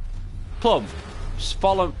 Plum, just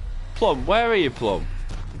follow. Plum, where are you, Plum?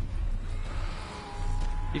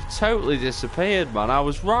 You've totally disappeared, man. I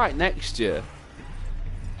was right next to you.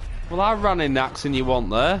 Well, I ran in the action you want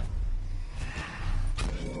there.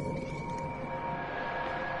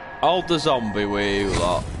 Hold the zombie with you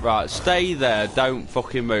lot. Right, stay there. Don't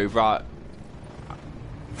fucking move. Right.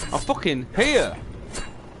 I'm fucking here.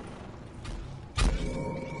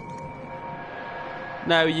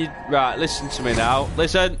 No, you... Right, listen to me now.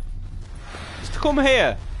 Listen. Just come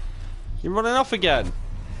here. You're running off again.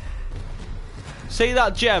 See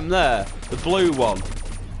that gem there? The blue one.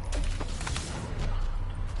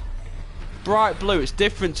 Bright blue. It's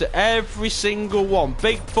different to every single one.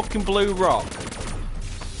 Big fucking blue rock.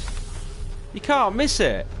 You can't miss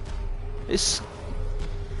it. It's...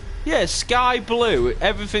 Yeah, sky blue.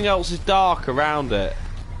 Everything else is dark around it.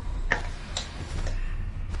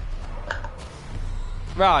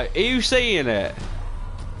 Right, are you seeing it?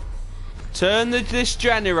 Turn this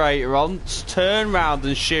generator on, turn round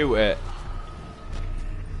and shoot it.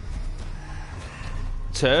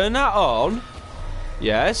 Turn that on.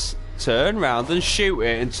 Yes, turn round and shoot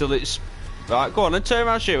it until it's... Right, go on and turn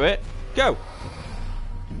around and shoot it. Go.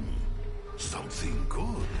 Something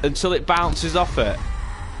good. Until it bounces off it.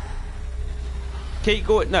 Keep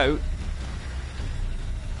going, no.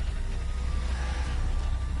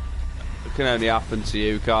 It can only happen to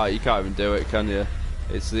you, can't you? Can't even do it, can you?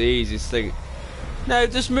 It's the easiest thing. No,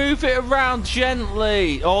 just move it around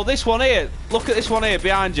gently. Oh, this one here. Look at this one here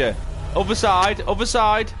behind you. Other side, other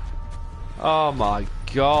side. Oh my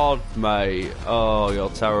god, mate. Oh, you're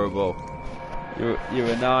terrible. You're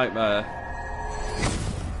a nightmare.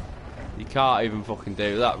 You can't even fucking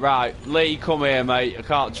do that. Right, Lee, come here, mate. I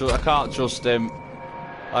can't trust him.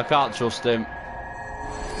 I can't trust him.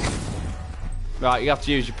 Right, you have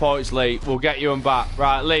to use your points, Lee. We'll get you them back.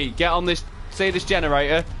 Right, Lee, get on this. See this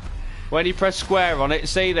generator? When you press square on it,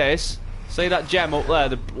 see this? See that gem up there,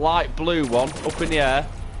 the light blue one, up in the air?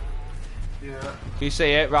 Yeah. Can you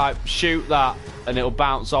see it? Right, shoot that, and it'll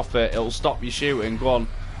bounce off it. It'll stop you shooting. Go on.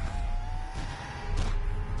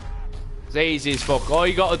 It's easy as fuck. All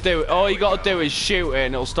you gotta do is shoot it,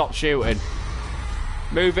 and it'll stop shooting.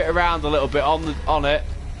 Move it around a little bit on it.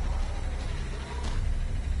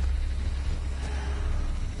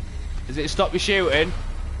 Does it stop you shooting?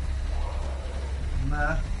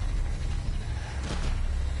 Nah.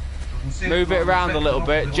 Move it around a little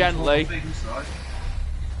bit, gently.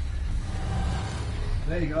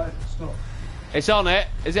 There you go, stop. It's on it.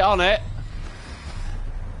 Is it on it?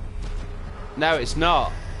 No, it's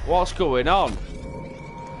not. What's going on?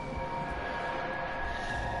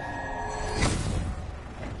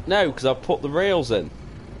 No, because I've put the rails in.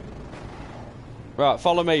 Right,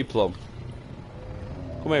 follow me, Plum.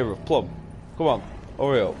 Come here, Plum. Come on,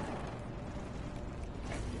 hurry up.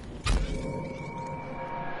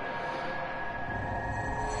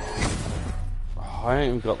 Oh, I ain't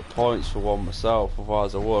even got the points for one myself,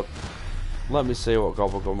 otherwise I would. Let me see what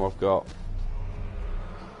gobblegum I've got.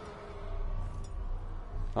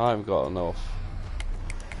 I haven't got enough.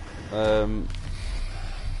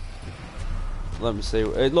 Let me see.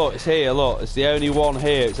 Look, it's here, look. It's the only one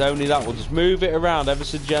here. It's only that one. Just move it around ever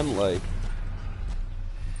so gently.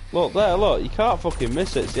 Look there, look. You can't fucking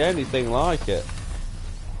miss it. It's the only thing like it.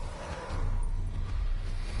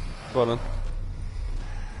 Go on then.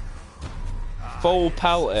 Full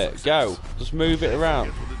pelt it. Go. Just move it around.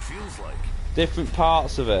 That's what it feels like. Different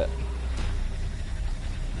parts of it.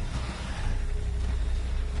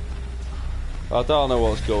 I don't know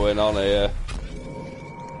what's going on here.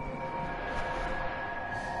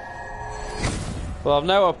 Well, I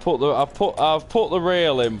know I've put the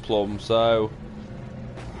reel in, Plum, so.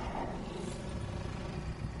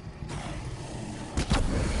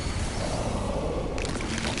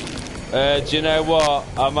 Do you know what?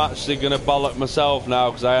 I'm actually gonna bollock myself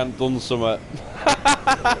now because I haven't done something.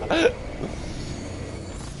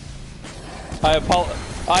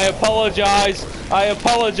 I apologise. I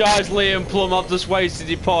apologise, Liam Plum. I've just wasted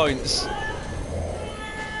your points.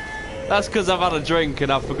 That's because I've had a drink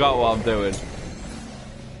and I forgot what I'm doing.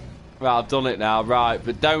 Right, I've done it now. Right,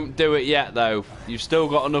 but don't do it yet, though. You've still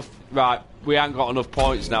got enough. Right, we ain't got enough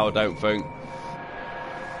points now, I don't think.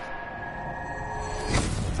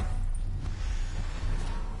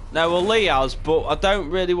 No, well, Lee has, but I don't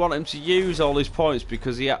really want him to use all his points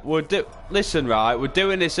because listen, right, we're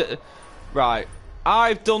doing this at... Right,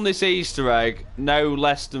 I've done this Easter egg no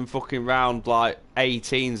less than fucking round, like,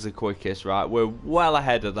 18's the quickest, right? We're well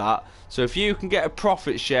ahead of that. So if you can get a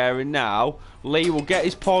profit sharing now, Lee will get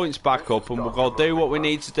his points back up and we'll go do what we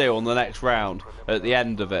need to do on the next round at the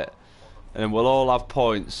end of it. And we'll all have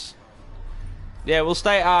points. Yeah, we'll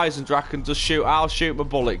stay at Eisendrach and just shoot. I'll shoot my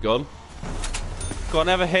bullet gun. Go on,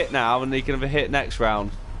 have a hit now and he can have a hit next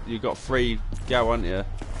round. you got free go, haven't you?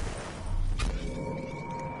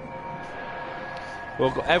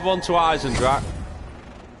 Well, everyone to Eisendrach.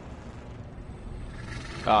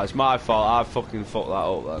 Oh, it's my fault. I fucking fucked that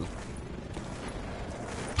up then.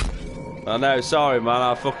 I know, sorry man,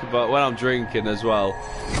 I fucking, but when I'm drinking as well.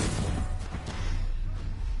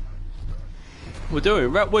 We're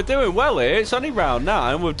doing well here. It's only round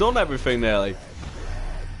 9. We've done everything nearly.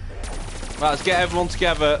 Right, let's get everyone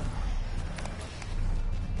together.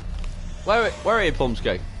 Where are you,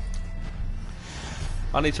 Plumsky?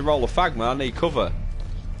 I need to roll a fag, man. I need cover.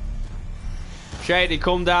 Shady,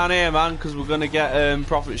 come down here, man, because we're gonna get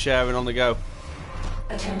profit sharing on the go.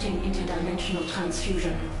 Attempting interdimensional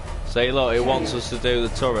transfusion. See, look, it wants us to do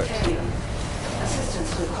the turret.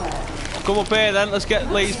 Assistance required. Come up here then, let's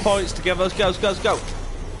get Lee's points together. Let's go, let's go, let's go.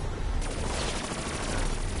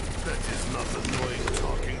 That is not annoying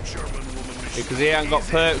talking German woman. Because he ain't got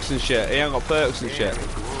perks and shit. He ain't got perks and shit. Very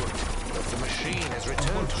good. But the machine has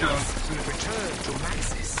returned to us. Returned to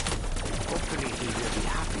Maxis. Hopefully he will be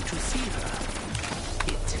happy to see her.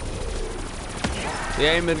 The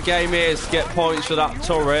aim of the game here is to get points for that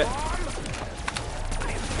turret.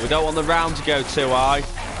 We don't want the round to go too high.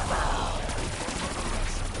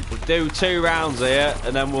 We'll do 2 rounds here,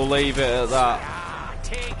 and then we'll leave it at that.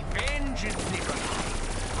 Take vengeance, Nikolai.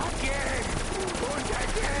 Again.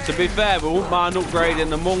 To be fair, we wouldn't mind upgrading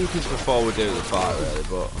the monkeys before we do the fight, really,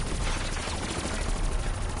 but...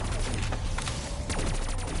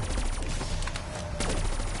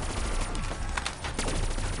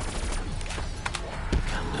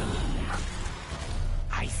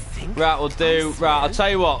 Right, we'll do... Right, I'll tell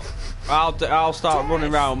you what. I'll start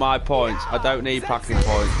running around with my points. I don't need packing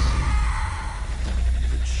points.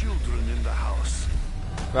 The children in the house.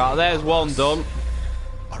 Right, there's one done.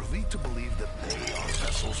 Are we to believe that they are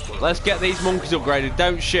vessels for... Let's get these monkeys upgraded.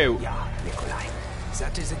 Don't shoot. Yeah, Nikolai.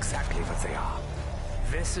 That is exactly what they are.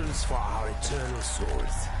 Vessels for our eternal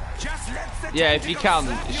souls. Just let the Yeah, if you can,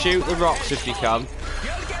 shoot the rocks if you can.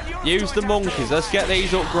 Use the monkeys. Let's get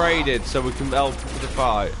these upgraded so we can help with the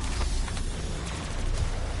fight.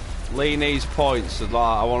 Lee needs points. So, like,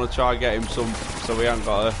 I want to try and get him some, so we haven't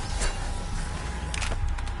got a...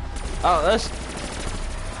 Oh, let's...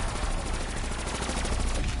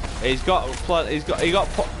 He's got plenty. He got.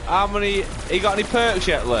 How many? He got any perks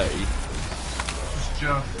yet, Lee? Just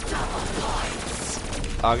Joe.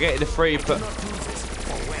 I'll get you the free perk.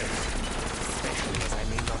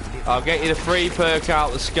 I'll get you the free perk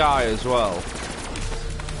out the sky as well.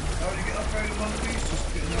 Oh, you get upgraded one piece,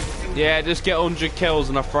 just get another kill. Yeah, just get 100 kills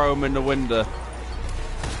and I throw them in the window.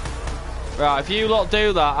 Right, if you lot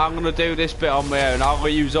do that, I'm gonna do this bit on my own. I'm gonna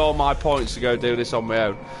use all my points to go do this on my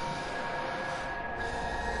own.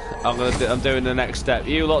 I'm doing the next step.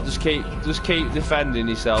 You lot just keep defending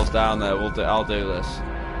yourselves down there. I'll do this.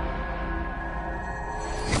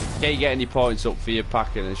 Keep getting your points up for your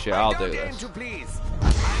packing and shit. I'll do this.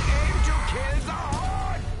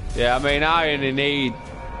 Yeah, I mean, I only need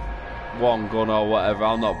one gun or whatever.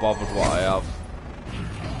 I'm not bothered what I have.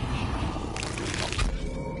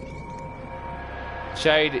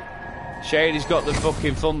 Shady's got the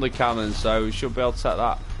fucking thunder cannon, so we should be able to take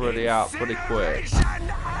that pretty quick.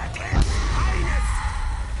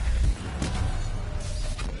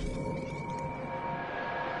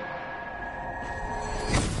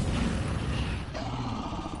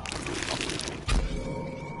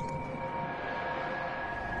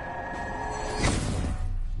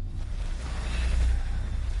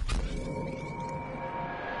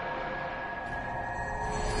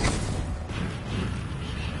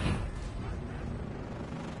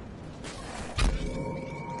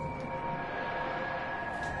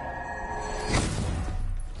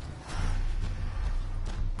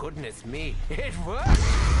 Goodness me, it worked!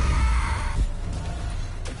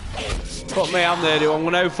 Put me on there, dude. I'm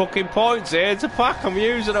with no fucking points here. It's a pack, I'm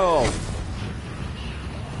using them all.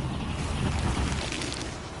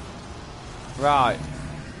 Right.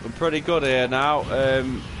 We're pretty good here now.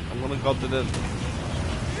 I'm gonna go to the...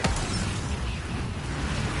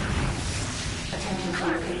 Attention to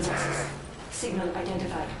locate sources. Signal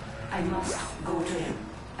identified. I must go to him.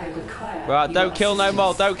 I require... Right, don't kill no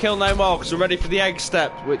more, because we're ready for the egg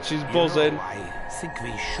step, which is buzzing. I think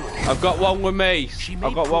we should. I've got one with me.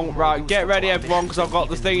 I've got one. Right, get ready, everyone, because I've got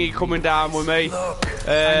the thingy coming down with me. Look,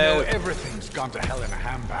 I know everything's gone to hell in a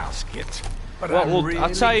handbasket. But I'll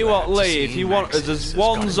tell you what, Lee, if you want, there's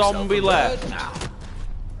one zombie left. Now.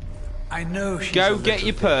 I know she's Go a get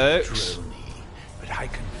your little bit perks. drony, but I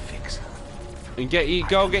can fix her. And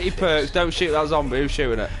go get your perks. Don't shoot that zombie. Who's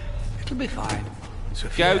shooting it? It'll be fine.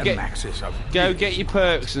 Go get your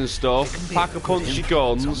perks and stuff. Pack a punch your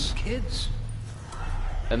guns. Kids.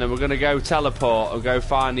 and then we're gonna go teleport and go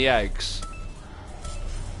find the eggs.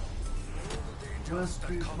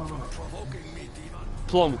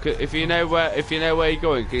 Plum, if you know where you're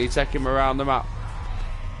going, can you take him around the map?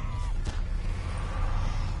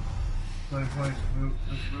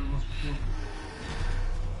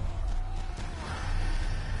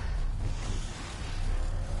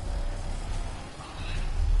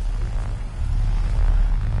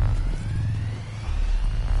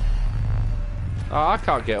 Oh, I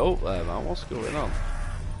can't get up there, man. What's going on?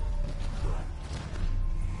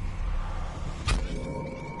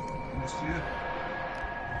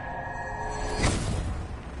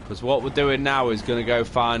 Because what we're doing now is going to go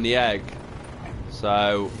find the egg.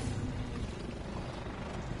 So...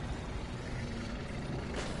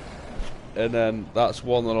 and then that's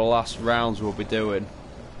one of the last rounds we'll be doing.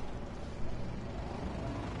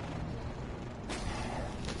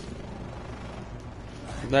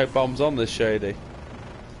 No bombs on this, Shady.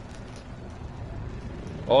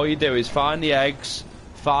 All you do is find the eggs,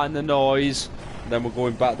 find the noise, and then we're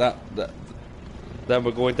going back then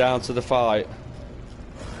we're going down to the fight.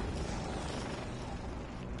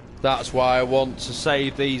 That's why I want to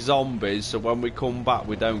save these zombies, so when we come back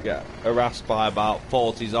we don't get harassed by about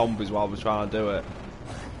 40 zombies while we're trying to do it.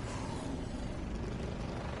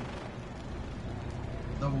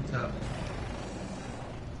 Double tap.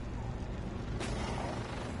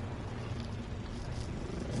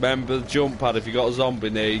 Remember the jump pad, if you got a zombie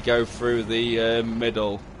near you, go through the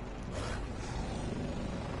middle.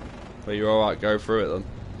 But you're alright, go through it then.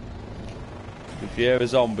 If you hear a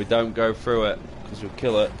zombie, don't go through it, because you'll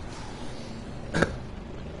kill it.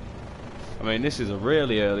 I mean, this is a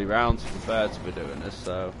really early round to be fair to be doing this,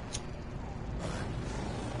 so...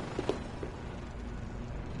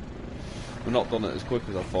 we've not done it as quick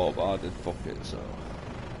as I thought, but I did fuck it, so...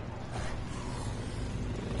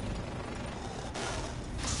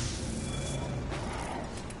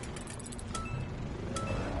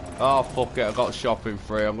 oh fuck it, I got shopping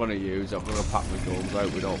free, I'm gonna use it, I'm gonna pack my guns,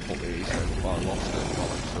 hope we don't put these in, I lost it,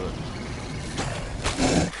 bollocks to it.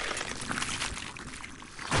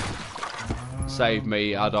 Save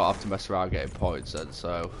me, I don't have to mess around getting points then,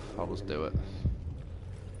 so I'll just do it.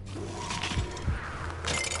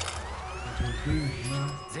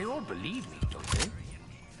 They all believe me, don't they?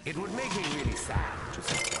 It would make me really sad to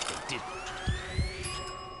think that they didn't.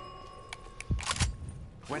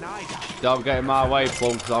 When I died, Don't get in my way,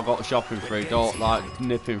 Plum, because I've got shopping free, don't like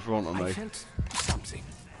nip in front of I me. felt something.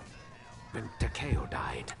 When Takeo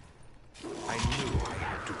died, I knew I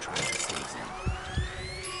had to try to save them.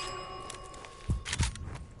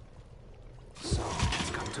 So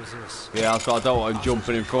it's come to this. Yeah, that's why I don't want him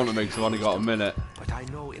jumping in front of me because I've only got a minute. But I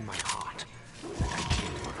know in my heart that I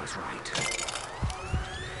did what was right.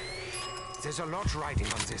 There's a lot riding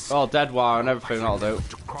on this. Oh, dead wire and everything, that'll do.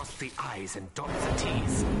 To cross the I's and dot the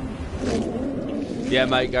T's. Yeah,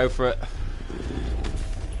 mate, go for it.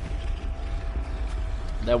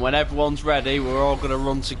 Then when everyone's ready, we're all going to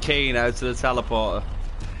run to Kino to the teleporter.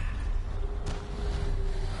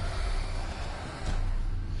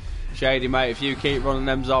 Shady, mate, if you keep running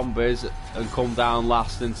them zombies and come down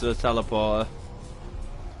last into the teleporter.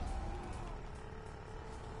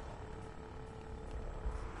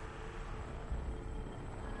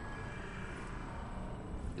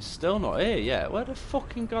 It's still not here yet. Where the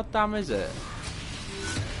fucking goddamn is it?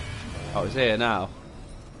 Oh, it's here now.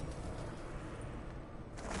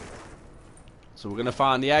 So we're going to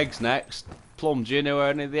find the eggs next. Plum, do you know where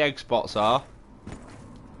any of the egg spots are?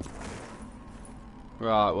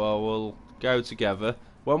 Right, well, we'll go together.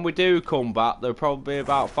 When we do come back, there'll probably be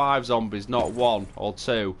about 5 zombies, not 1 or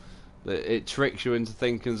 2. It tricks you into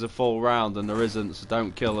thinking there's a full round and there isn't, so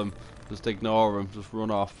don't kill them. Just ignore them, just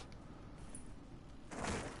run off.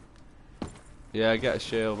 Yeah, get a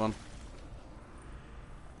shield, man.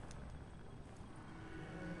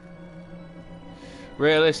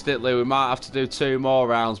 Realistically, we might have to do 2 more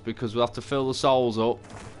rounds because we'll have to fill the souls up.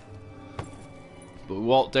 But we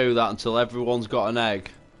won't do that until everyone's got an egg.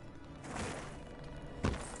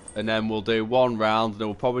 And then we'll do 1 round, and then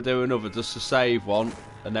we'll probably do another just to save one.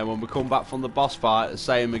 And then when we come back from the boss fight, the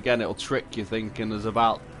same again, it'll trick you thinking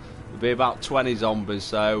there'll be about 20 zombies,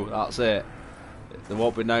 so that's it. There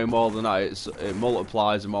won't be no more than that. It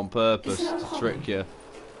multiplies them on purpose to trick you.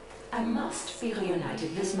 I must be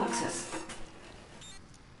reunited with Maxis.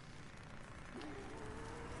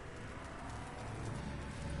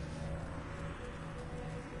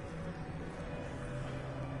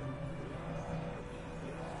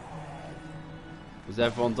 Has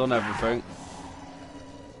everyone done everything?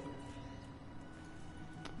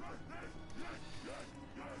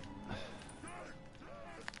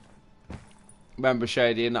 Remember,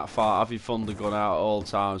 Shady, in that fight, have your thunder gun out at all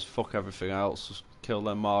times. Fuck everything else. Just kill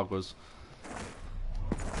them Margwas.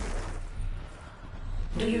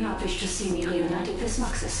 Do you not wish to see me reunited with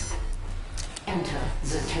Maxis? Enter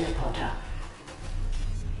the teleporter.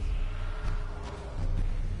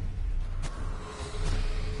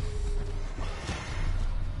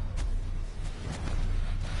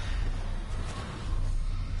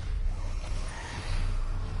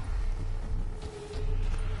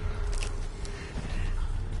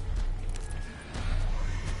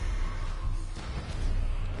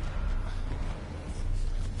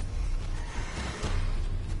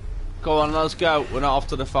 Go on, let's go. We're not off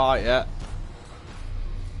to the fight yet.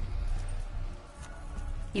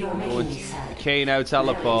 You're making me sad. Kino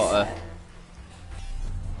teleporter. Very sad.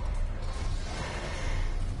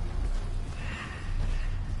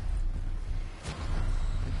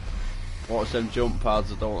 Watch them jump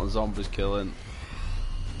pads. I don't want the zombies killing.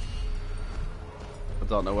 I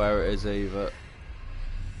don't know where it is either.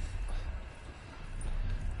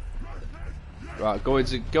 Right, go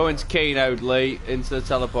into Keynote, Lee, into the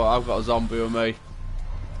teleport. I've got a zombie with me.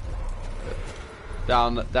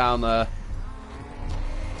 Down there.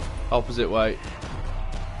 Opposite way.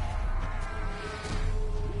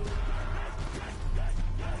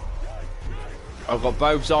 I've got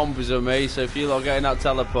both zombies with me, so if you lot get in that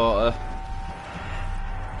teleporter.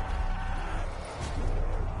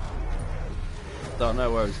 Don't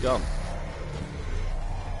know where he's gone.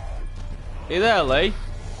 Are you there, Lee?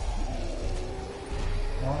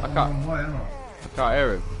 I can't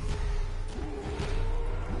hear him.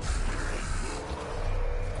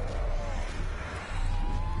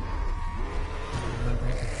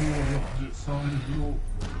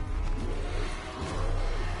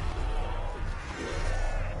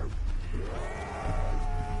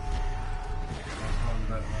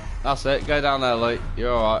 That's it, go down there, Lee.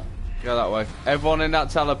 You're alright. Go that way. Everyone in that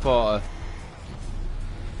teleporter.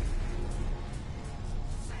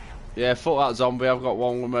 Yeah, fuck that zombie, I've got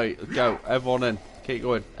one with me. Let's go, everyone in. Keep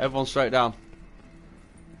going. Everyone straight down.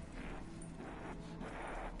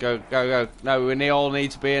 Go, go, go. No, we all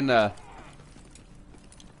need to be in there.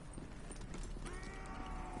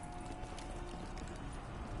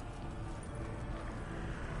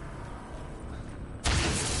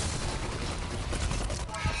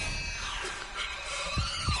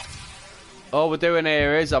 All we're doing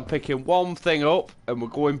here is I'm picking one thing up and we're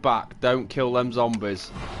going back. Don't kill them zombies.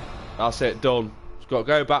 That's it, done. Just got to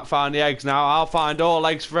go back, find the eggs now. I'll find all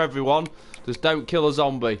eggs for everyone. Just don't kill a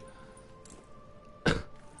zombie.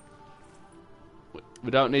 We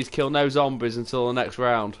don't need to kill no zombies until the next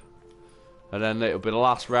round. And then it'll be the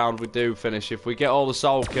last round we do finish. If we get all the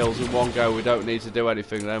soul kills in one go, we don't need to do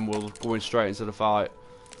anything. Then we'll go in straight into the fight.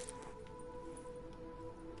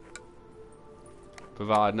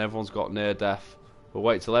 Providing everyone's got near death. We'll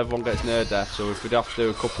wait till everyone gets near death, so if we'd have to do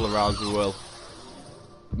a couple of rounds, we will.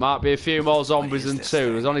 There might be a few more zombies than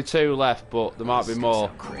two. There's only two left, but there might be more.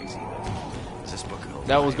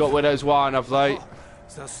 No one's got Widow's Wine, have they?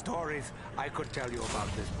 The stories I could tell you about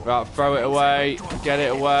this book. Right, throw it away. Get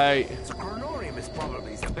it away. The Chronorium is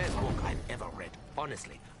probably the best book I've ever read.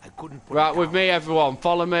 Honestly, I couldn't put Right, it with down. me, everyone.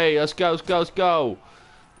 Follow me. Let's go, let's go, let's go.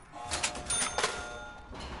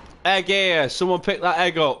 Egg here. Someone pick that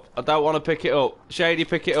egg up. I don't want to pick it up. Shady,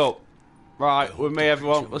 pick it up. Right, with me,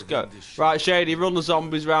 everyone. Let's go. Right, Shady, run the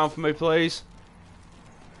zombies round for me, please.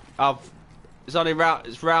 It's only round.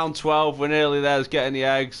 It's round 12. We're nearly there. It's getting the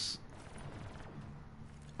eggs.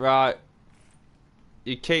 Right.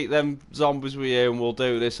 You keep them zombies with you, and we'll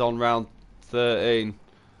do this on round 13.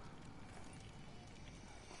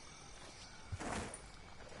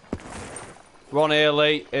 Run here,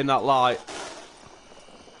 Lee, in that light.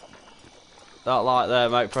 That light there,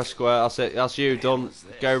 mate. Press square. That's it. That's you done.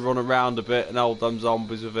 Go run around a bit and hold them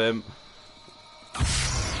zombies with him.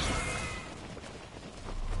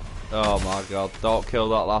 Oh my god. Don't kill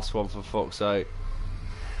that last one for fuck's sake.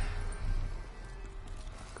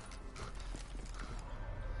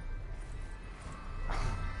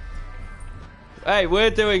 Hey,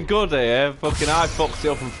 we're doing good here. Fucking I fucked it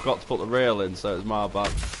up and forgot to put the rail in, so it's my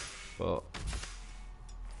bad. But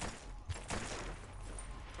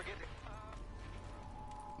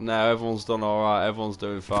no, everyone's done alright, everyone's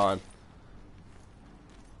doing fine.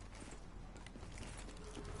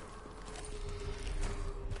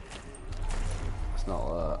 It's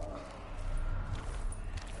not that.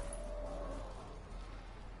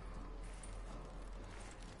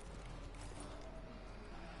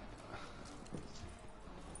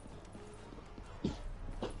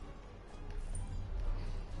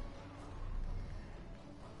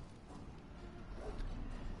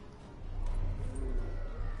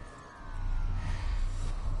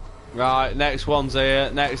 Right, next one's here.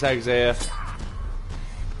 Next egg's here.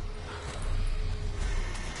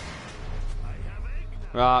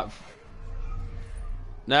 Right.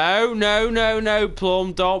 No,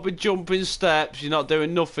 Plum. Don't be jumping steps. You're not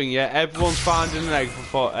doing nothing yet. Everyone's finding an egg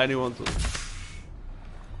before anyone...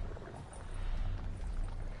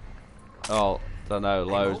 Oh, don't know,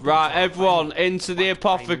 loads. Right, everyone, into the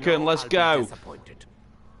apothecary. Let's go.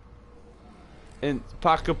 In,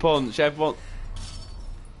 pack a punch, everyone.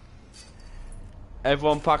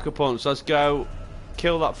 Everyone pack a punch. Let's go.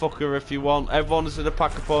 Kill that fucker if you want. Everyone's in a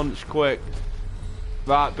pack a punch, quick.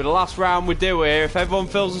 Right, but the last round we do here, if everyone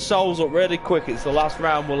fills the souls up really quick, it's the last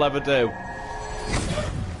round we'll ever do.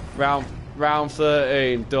 Round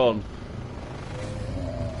 13, done.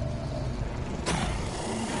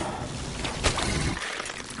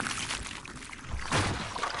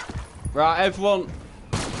 Right, everyone.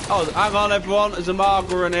 Oh, hang on, everyone. There's a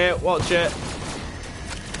Margaret in here. Watch it.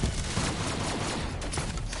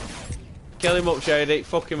 Kill him up, Shady.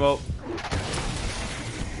 Fuck him up.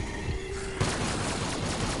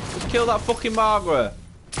 Just kill that fucking Margaret.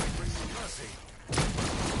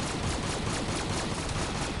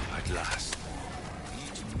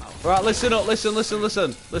 Right, listen up. Listen.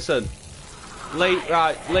 Lee,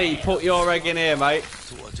 right, Lee, put your egg in here, mate.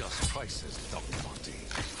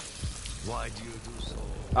 Why do you do so?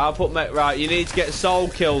 I'll put me. Right, you need to get soul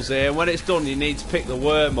kills here, and when it's done, you need to pick the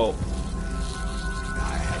worm up.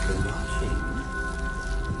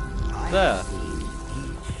 There.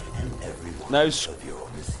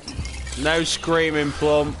 No screaming,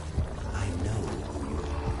 Plum.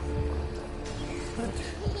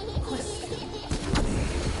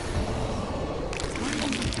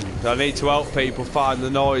 I need to help people find the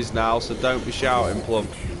noise now, so don't be shouting, Plum.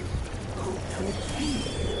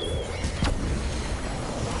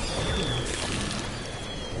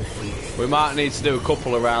 We might need to do a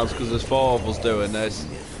couple of rounds because there's 4 of us doing this.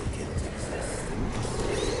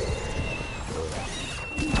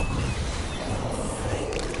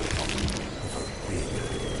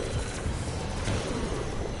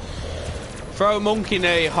 Throw a monkey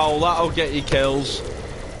near your hole, that'll get you kills.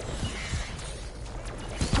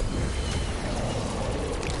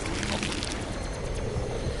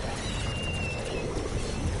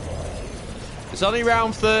 It's only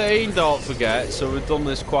round 13, don't forget, so we've done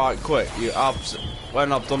this quite quick.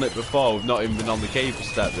 When I've done it before, we've not even been on the keeper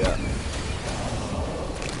step yet.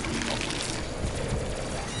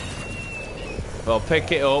 Well,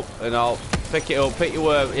 pick it up, and I'll pick it up. Pick your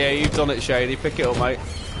worm. Yeah, you've done it, Shady. Pick it up, mate.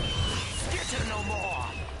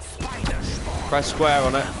 Press square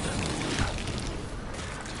on it.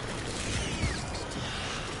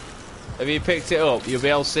 If you picked it up, you'll be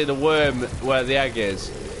able to see the worm where the egg is.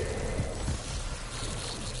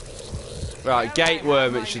 Right, gate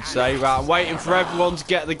worm it should say. Right, I'm waiting for everyone to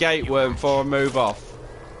get the gate worm before I move off.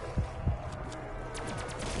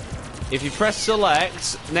 If you press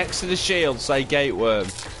select, next to the shield, say gate worm.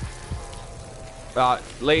 Right,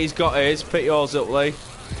 Lee's got his. Pick yours up, Lee.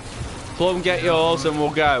 Plum, get yours and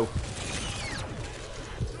we'll go.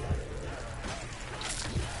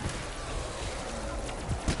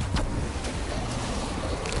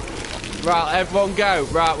 Right, everyone go.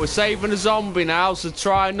 Right, we're saving a zombie now, so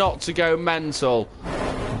try not to go mental.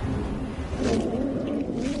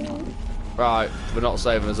 Right, we're not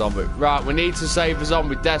saving a zombie. Right, we need to save a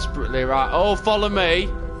zombie desperately, right? Oh, follow me.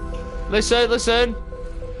 Listen.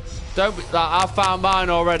 Don't be... I found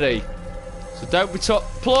mine already. So don't be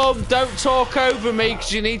Plum, don't talk over me,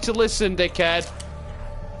 because you need to listen, dickhead.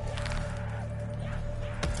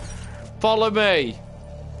 Follow me.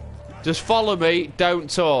 Just follow me, don't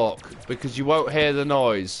talk. Because you won't hear the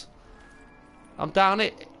noise. I'm down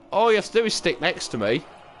it. All you have to do is stick next to me.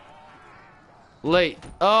 Lee.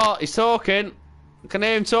 Oh, he's talking. I can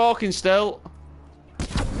hear him talking still.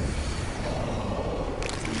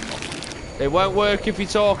 It won't work if you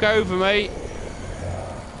talk over me.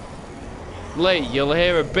 Lee, you'll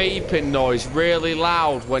hear a beeping noise really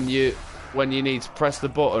loud when you need to press the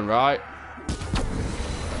button, right?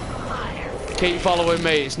 Keep following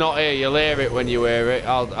me, it's not here, you'll hear it when you hear it.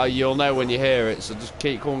 You'll know when you hear it, so just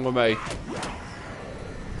keep coming with me.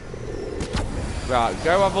 Right,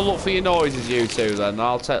 go have a look for your noises, you two, then.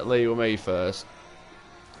 I'll take Lee with me first.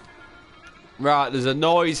 Right, there's a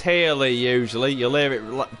noise here, Lee, usually. You'll hear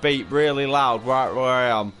it beep really loud right where I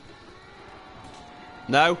am.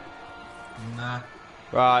 No? Nah.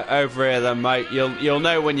 Right, over here then, mate. You'll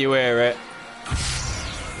know when you hear it.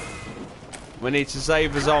 We need to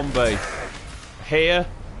save a zombie. Here?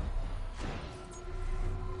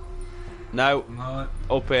 No. No.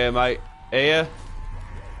 Up here, mate. Here?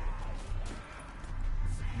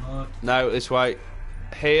 No. No, this way.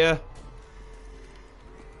 Here?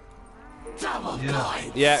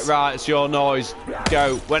 Yeah, right, it's your noise.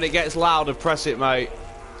 Go. When it gets louder, press it, mate.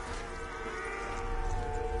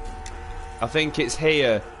 I think it's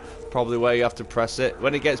here. Probably where you have to press it.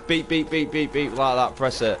 When it gets beep, beep, beep, beep, beep, like that,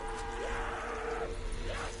 press it.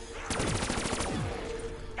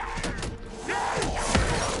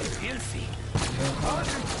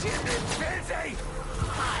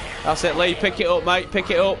 That's it, Lee. Pick it up, mate. Pick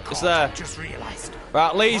it up. It's there. Just realized.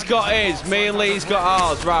 Right, Lee's got his. Me and Lee's got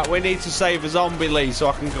ours. Right, we need to save a zombie, Lee, so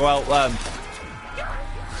I can go help them.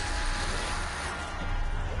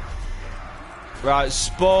 Right,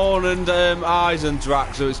 Spawn and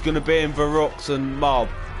Eisendrach, so it's going to be in Varux and Mob.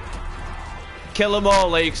 Kill them all,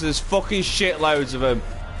 Lee, because there's fucking shitloads of them.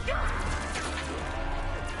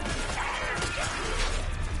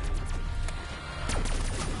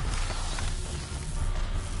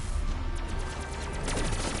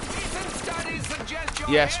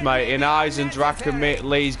 Yes, mate, in Eisendrach and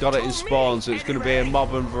Lee's got it in Spawn, so it's going to be in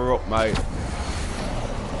Mob and Varuk, mate.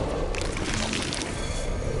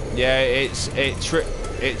 Yeah,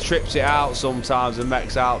 it trips it out sometimes and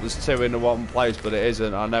makes out there's two in the one place, but it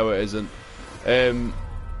isn't. I know it isn't.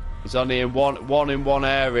 It's only in one in one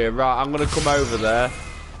area. Right, I'm gonna come over there.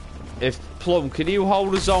 If Plum, can you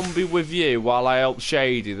hold a zombie with you while I help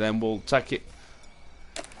Shady? Then we'll take it.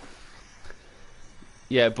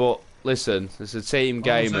 Yeah, but listen, it's a team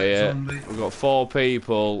game here. We've got 4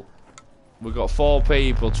 people. We've got 4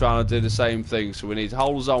 people trying to do the same thing, so we need to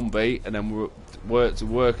hold a zombie, and then we're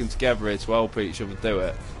working together here to help each other do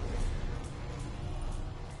it.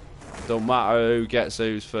 Don't matter who gets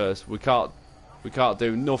who's first. We can't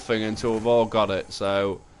do nothing until we've all got it.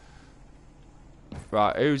 So,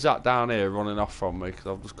 right, who's that down here running off from me? Because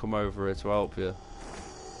I've just come over here to help you.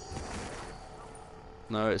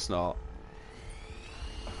 No, it's not.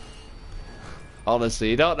 Honestly,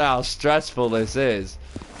 you don't know how stressful this is.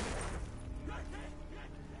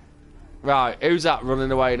 Right, who's that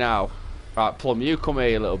running away now? Right, Plum, you come here,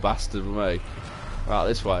 you little bastard, with me. Right,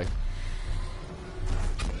 this way.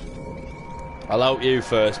 I'll help you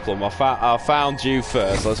first, Plum. I found you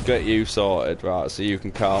first. Let's get you sorted, right, so you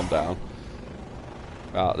can calm down.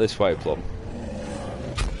 Right, this way, Plum.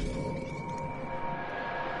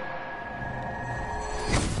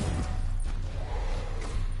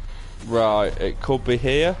 Right, it could be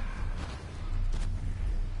here.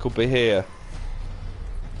 Could be here.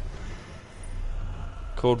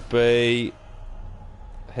 Could be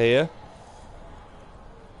here.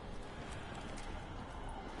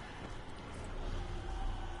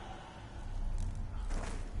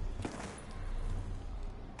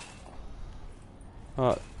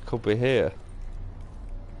 Oh, could be here.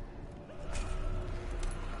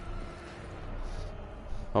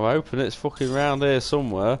 I'm hoping it's fucking round here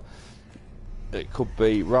somewhere. It could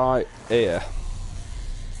be right here.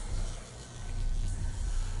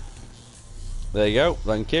 There you go.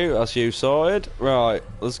 Thank you. That's you sorted. Right.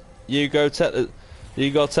 You go take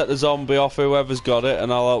the zombie off whoever's got it,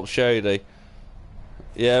 and I'll help Shady.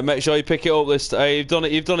 Yeah, make sure you pick it up this time. Hey, you've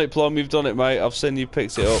done it, Plum. You've done it, mate. I've seen you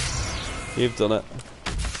picked it up. You've done it.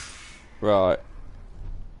 Right.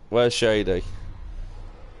 Where's Shady?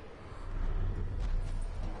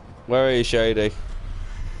 Where are you, Shady?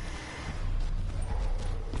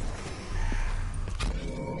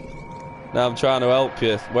 Now I'm trying to help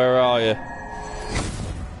you. Where are you?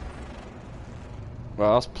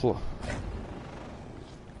 Right, that's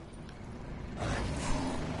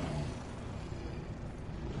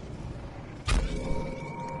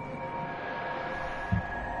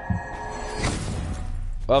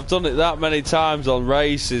I've done it that many times on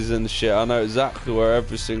races and shit. I know exactly where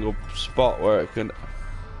every single spot where it can.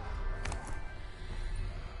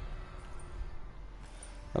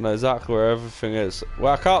 I know exactly where everything is.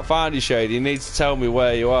 Well, I can't find you, Shady. You need to tell me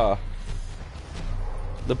where you are.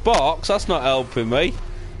 The box? That's not helping me.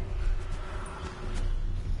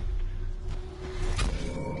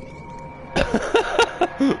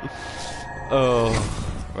 Oh,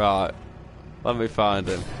 right. Let me find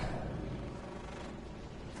him.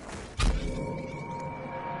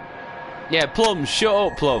 Yeah, Plum, shut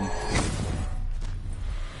up, Plum.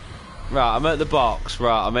 Right, I'm at the box.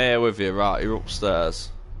 Right, I'm here with you. Right, you're upstairs.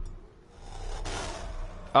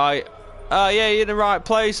 Oh, yeah, you're in the right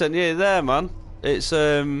place then. Yeah, there, man. It's,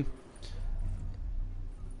 here,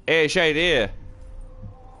 Shade, here.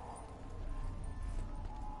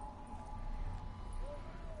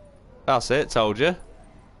 That's it, told you.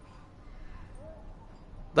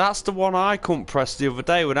 That's the one I couldn't press the other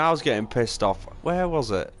day when I was getting pissed off. Where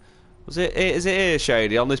was it? Is it here,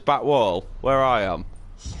 Shady, on this back wall? Where I am?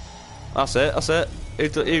 That's it, that's it.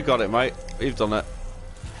 You've got it, mate. You've done it.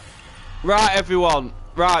 Right, everyone.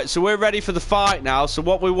 Right, so we're ready for the fight now. So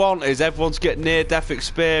what we want is everyone's get near-death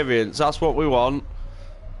experience. That's what we want.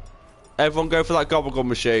 Everyone go for that gobblegum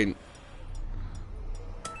machine.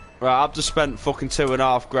 Right, I've just spent fucking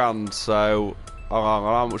 $2.5 grand, so... Hang on,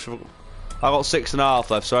 how much have I got 6.5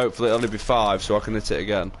 left, so hopefully it'll only be 5, so I can hit it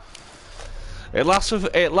again. It lasts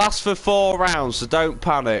for 4 rounds, so don't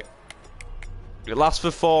panic. It lasts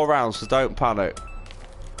for 4 rounds, so don't panic.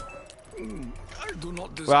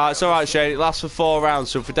 Right, it's alright, Shane. It lasts for 4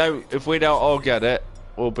 rounds, so if we don't all get it,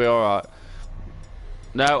 we'll be alright.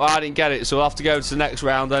 No, I didn't get it, so we'll have to go to the next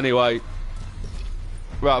round anyway.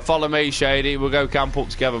 Right, follow me, Shady. We'll go camp up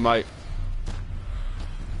together, mate.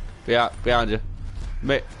 Behind you.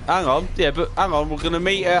 Hang on, yeah, but hang on. We're gonna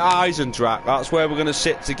meet at Eisendrach. That's where we're gonna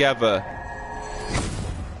sit together.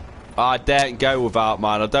 I daren't go without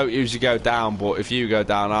mine. I don't usually go down, but if you go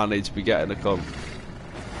down, I need to be getting a cunt.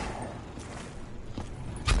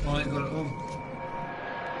 I ain't got it on.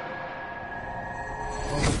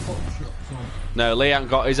 Oh, the pop shops on. No, Lee ain't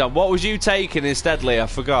got his on. What was you taking instead, Lee? I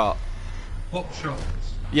forgot. Pop shops.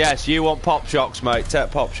 Yes, you want pop shocks, mate. Take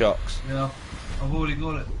pop shocks. Yeah, I've already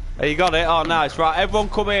got it. Oh, you got it? Oh, nice. Right, everyone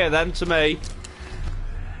come here then, to me.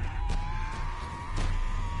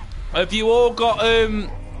 Have you all got a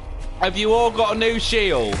new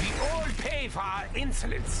shield? We all pay for our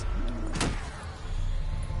insolence.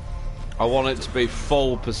 I want it to be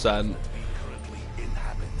full percent.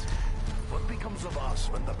 What becomes of us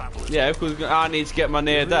when the battle is Yeah, because I need to get my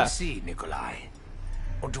near We'll death. see, Nikolai.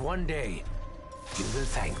 And one day, you will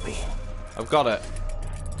thank me. I've got it.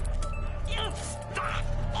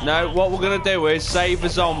 No, what we're going to do is save a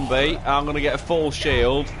zombie. I'm going to get a full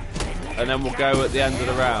shield. And then we'll go at the end of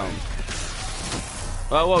the round.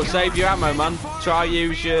 Well, whoa, save your ammo, man. Try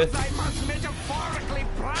use your... I must metaphorically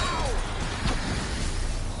proud.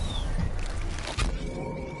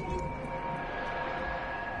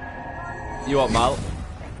 You want Mal?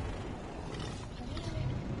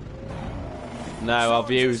 No, I've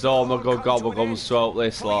used all my good gobblegums to help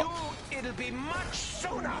this lot. For you, it'll be much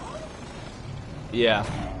sooner. Yeah.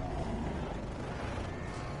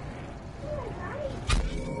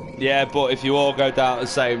 Yeah, but if you all go down at the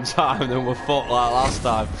same time, then we're fucked like last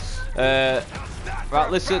time.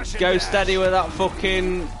 Right, listen, go steady with that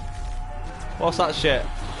fucking... What's that shit?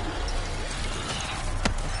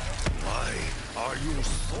 Why are you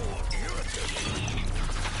so irritating?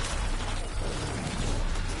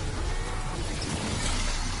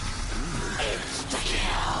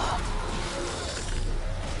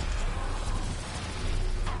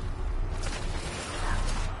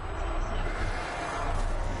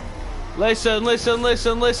 Listen. There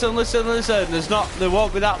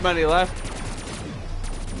won't be that many left.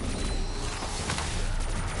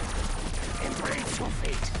 Embrace your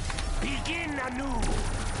fate. Begin anew.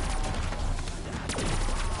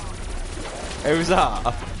 Who's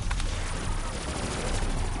that?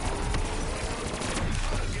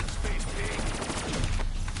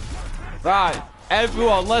 Right,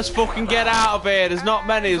 everyone, let's fucking get out of here. There's not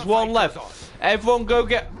many, there's one left. Everyone go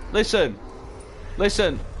get... Listen.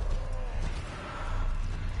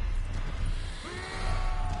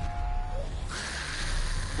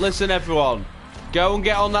 Listen, everyone. Go and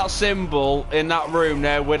get on that symbol in that room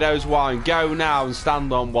there, Widow's Wine. Go now and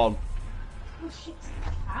stand on one. Oh shit,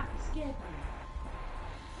 that scared me.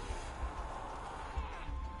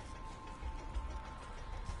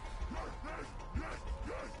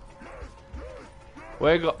 We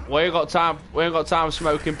ain't got time for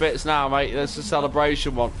smoking bits now, mate. That's a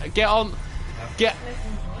celebration one. Get on.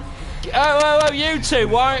 Oh, you two,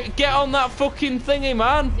 why get on that fucking thingy,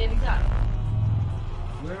 man?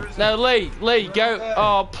 Where is No, Lee, go.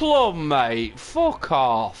 Oh, Plum, mate. Fuck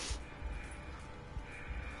off.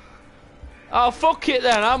 Oh, fuck it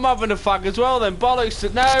then. I'm having a fag as well then. Bollocks to...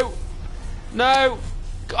 No.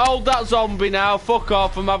 Hold that zombie now. Fuck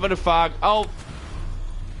off. I'm having a fag. Hold...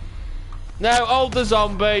 No, hold the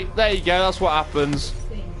zombie. There you go. That's what happens.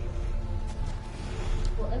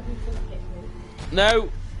 No.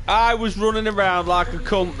 I was running around like a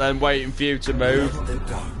cunt then waiting for you to move.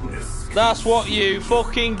 That's what you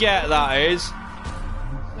fucking get, that is.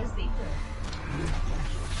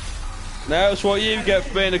 No, that's what you get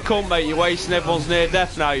for being a cunt, mate. You're wasting everyone's near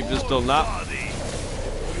death now you've just done that.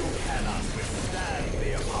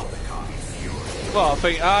 Well,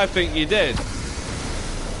 I think you did.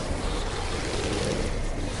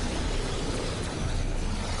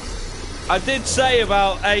 I did say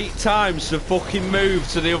about 8 times to fucking move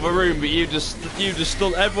to the other room, but you just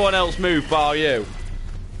stood. Everyone else moved bar you.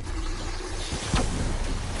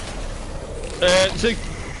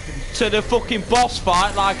 To the fucking boss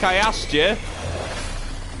fight, like I asked you.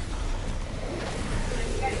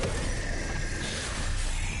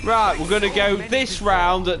 Right, we're going to go this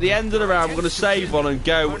round. At the end of the round, we're going to save one and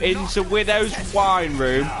go into Widow's wine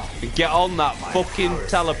room and get on that fucking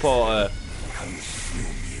teleporter.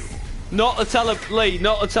 Not the Lee,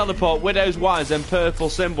 not the teleport. Widow's wines, them purple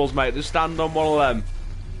symbols, mate. Just stand on one of them.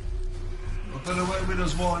 I don't know where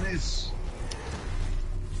Widow's wine is.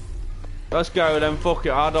 Let's go then, fuck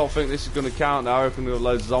it. I don't think this is going to count now. I reckon there are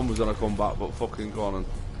loads of zombies going to come back, but fucking go on and...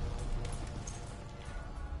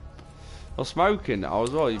 I'm smoking now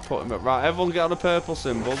as well, you put him up. Right, everyone get on the purple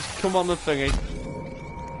symbols. Come on the thingy.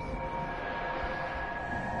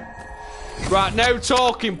 Right, no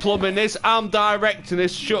talking, plumbing this. I'm directing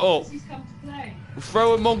this. Shut up.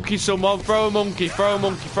 Throw a monkey, someone. Throw a monkey. Throw a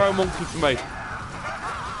monkey. Throw a monkey for me.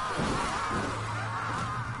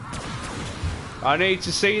 I need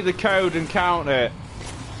to see the code and count it.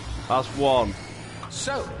 That's one.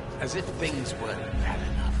 So, as if things weren't bad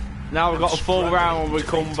enough. Now we've got a full round when we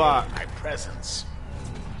come back. My presence.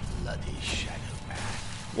 Bloody shadow man.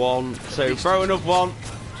 1, 2. Throw another one.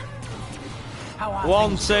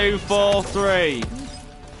 1, 2, 4, 3.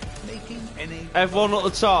 Everyone at the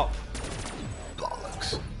top.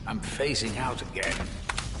 Bollocks. I'm phasing out again.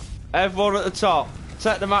 Everyone at the top.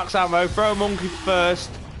 Set the max ammo. Throw a monkey first.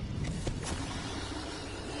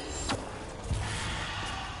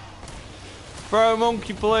 Throw a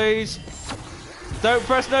monkey, please. Don't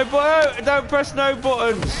press no button. Don't press no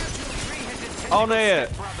buttons. On here.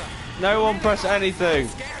 No one press anything.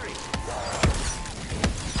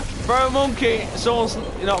 Throw a monkey. Someone's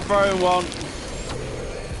not throwing one.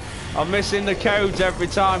 I'm missing the codes every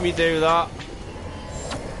time you do that.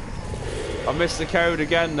 I missed the code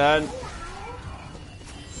again then.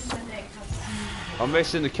 I'm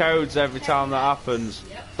missing the codes every time that happens.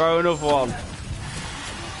 Throw another one.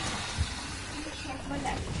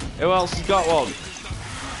 Who else has got one?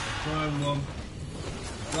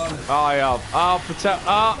 I have. I'll protect.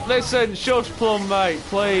 Listen, shush, plum, mate,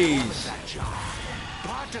 please.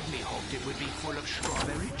 Part of me hoped it would be full of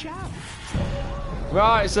strawberry jam.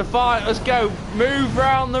 Right, it's a fight. Let's go. Move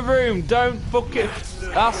round the room. Don't fuck it.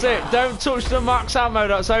 That's it. Don't touch the max ammo.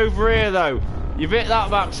 That's over here, though. You've hit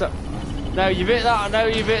that max. No, you've hit that. I know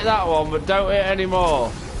you've hit that one, but don't hit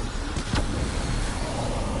anymore.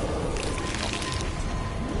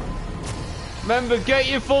 Remember, get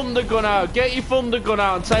your thunder gun out. Get your thunder gun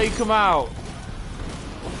out and take them out.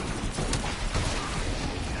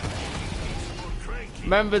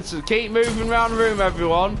 Remember to keep moving around the room,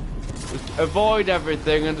 everyone. Just avoid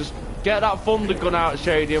everything and just get that thunder gun out,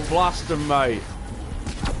 Shady, and blast them, mate.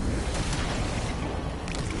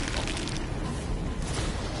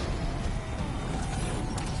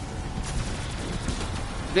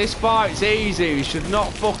 This fight's easy. You should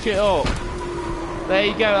not fuck it up. There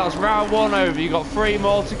you go, that's round 1 over. You got 3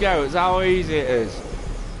 more to go. It's how easy it is.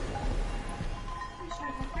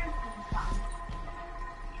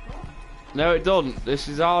 No, it doesn't. This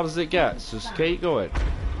is as hard as it gets. Just keep going.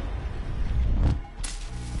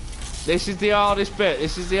 This is the hardest bit.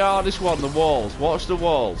 This is the hardest one, the walls. Watch the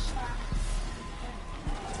walls.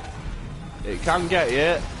 It can get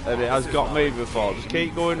you, and it has got me before. Just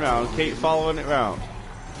keep going round, keep following it round.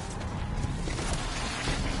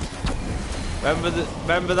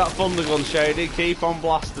 Remember that thunder gun, Shady. Keep on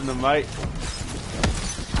blasting them, mate.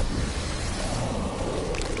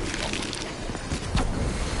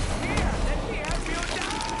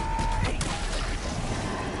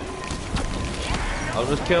 I've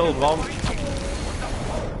just killed one.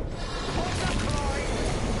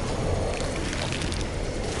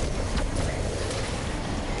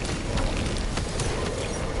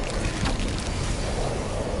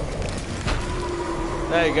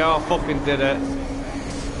 There you go, I fucking did it.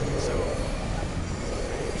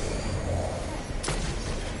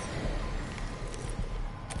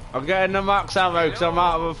 I'm getting the max ammo because I'm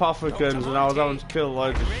out of apothecans and I was having to kill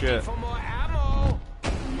loads of shit.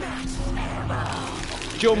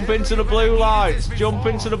 Jump into the blue lights, jump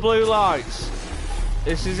into the blue lights.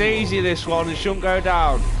 This is easy, this one, it shouldn't go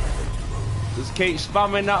down. Just keep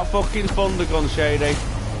spamming that fucking thunder gun, Shady.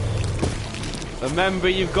 Remember,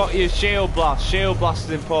 you've got your shield blast. Shield blast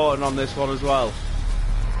is important on this one as well.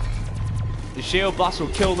 Your shield blast will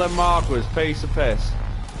kill them markers, piece of piss.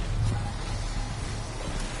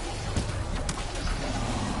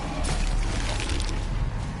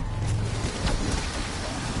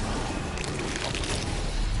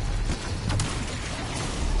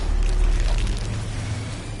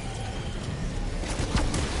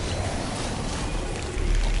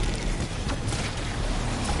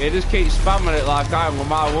 You just keep spamming it like I am with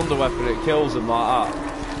my wonder weapon, it kills them like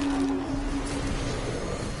that.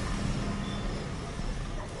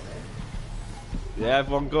 Yeah,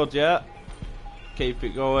 everyone good, yeah? keep it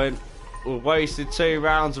going. We've wasted 2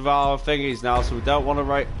 rounds of our thingies now, so we don't want to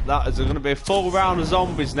rate that. There's going to be a full round of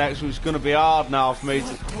zombies next, which is going to be hard now for me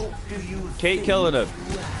to keep killing them.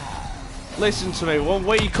 Listen to me, when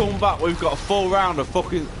we come back, we've got a full round of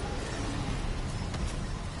fucking...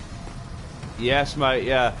 Yes, mate,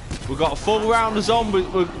 yeah. We've got a full round of zombies.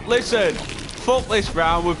 Listen, fuck this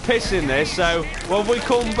round, we're pissing this, so when we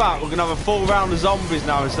come back, we're going to have a full round of zombies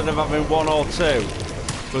now instead of having 1 or 2.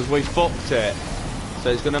 Because we fucked it. So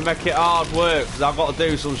it's going to make it hard work, because I've got to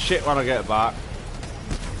do some shit when I get back.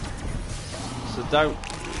 So don't...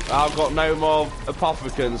 I've got no more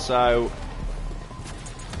apothecans, so...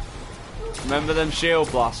 Remember them shield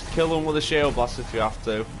blasts. Kill them with a shield blast if you have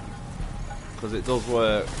to. Because it does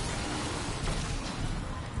work.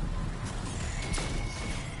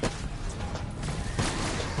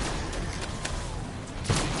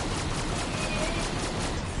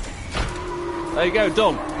 There you go,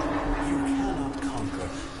 done.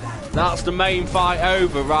 That's the main fight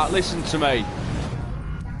over. Right, listen to me.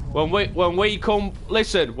 When we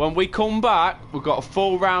come back, we've got a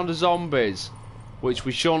full round of zombies, which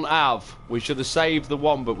we shouldn't have. We should have saved the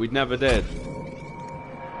one, but we never did.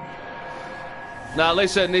 Now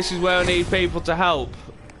listen, this is where I need people to help.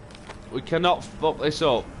 We cannot fuck this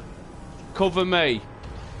up. Cover me.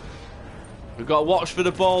 We've got to watch for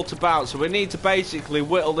the ball to bounce, so we need to basically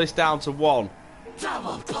whittle this down to 1.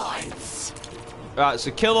 Double points. Right,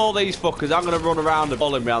 so kill all these fuckers. I'm going to run around the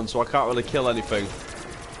ball in my hand, so I can't really kill anything.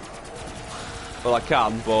 Well, I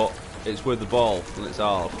can, but it's with the ball, and it's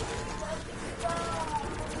hard.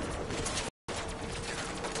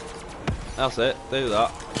 That's it, do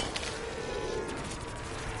that.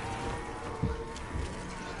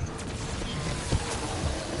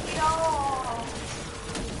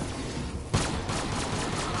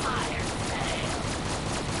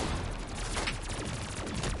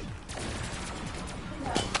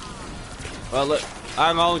 Well, look,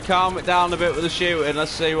 hang on, calm it down a bit with the shooting.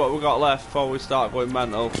 Let's see what we've got left before we start going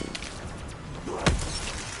mental.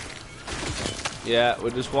 Yeah,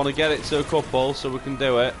 we just want to get it to a couple so we can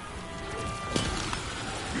do it.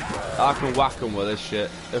 I can whack them with this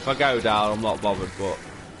shit. If I go down, I'm not bothered, but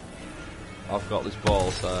I've got this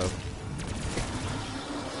ball, so...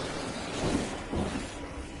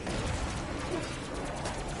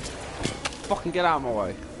 Fucking get out of my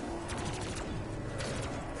way.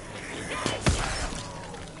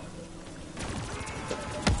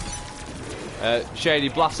 Shady,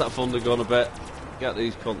 blast that thunder gun a bit. Get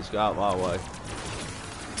these cunts out of my way.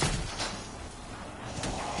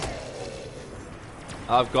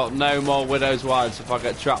 I've got no more Widow's Wine, so if I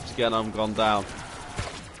get trapped again, I'm gone down.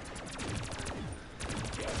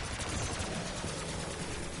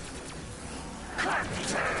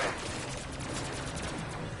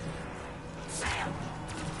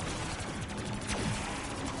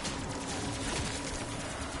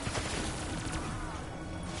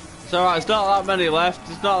 It's alright, it's not that many left.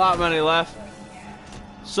 There's not that many left.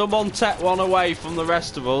 Someone take one away from the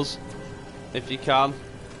rest of us, if you can.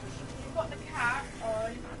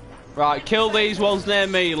 Right, kill these ones near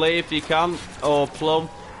me, Lee, if you can, or Plum.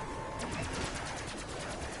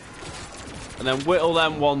 And then whittle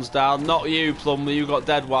them ones down. Not you, Plum, you got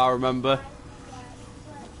dead wire, remember.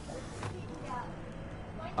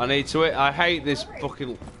 I need to hit. I hate this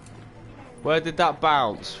fucking... Where did that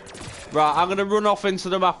bounce? Right, I'm going to run off into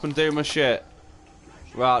the map and do my shit.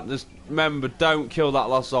 Right, just remember, don't kill that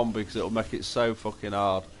last zombie because it'll make it so fucking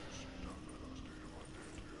hard.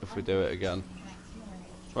 If we do it again.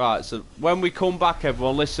 Right, so when we come back,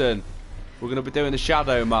 everyone, listen. We're going to be doing the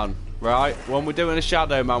Shadow Man, right? When we're doing the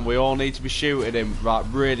Shadow Man, we all need to be shooting him, right,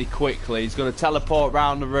 really quickly. He's going to teleport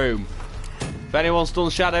around the room. If anyone's done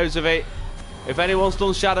Shadows of it, if anyone's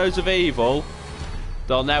done Shadows of Evil,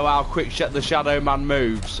 they'll know how quick the Shadow Man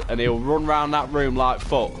moves, and he'll run around that room like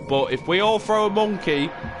fuck. But if we all throw a monkey...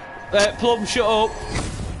 Plum, shut up!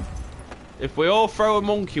 If we all throw a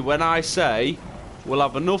monkey when I say, we'll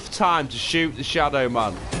have enough time to shoot the Shadow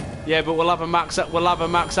Man. Yeah, but we'll have a max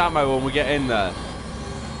ammo when we get in there.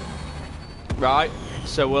 Right?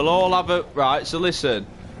 So we'll all have a... Right, so listen.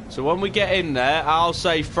 So when we get in there, I'll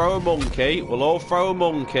say throw a monkey. We'll all throw a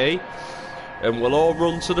monkey. And we'll all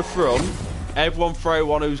run to the front. Everyone throw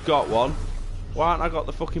one who's got one. Why haven't I got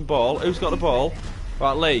the fucking ball? Who's got the ball?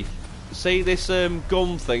 Right, Lee. See this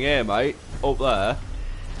gun thing here, mate? Up there.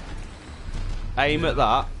 Aim at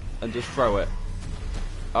that and just throw it.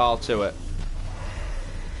 R to it.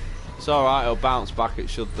 It's alright, it'll bounce back, it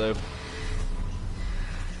should do.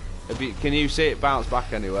 Can you see it bounce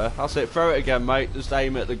back anywhere? That's it, throw it again, mate. Just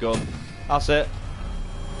aim at the gun. That's it.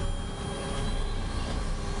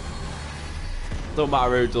 Don't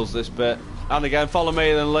matter who does this bit. And again, follow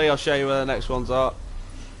me then Lee, I'll show you where the next ones are.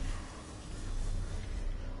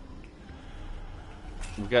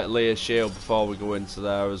 We'll get Lee a shield before we go into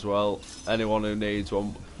there as well. Anyone who needs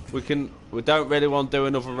one. We don't really want to do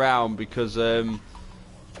another round because otherwise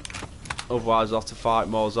we'll have to fight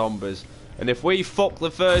more zombies. And if we fuck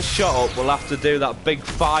the first shot up, we'll have to do that big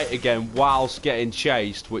fight again whilst getting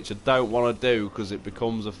chased, which I don't want to do because it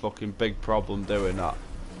becomes a fucking big problem doing that.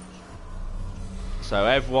 So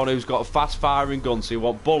everyone who's got a fast firing gun, so you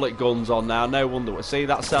want bullet guns on now, no wonder. See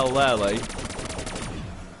that cell there, Lee?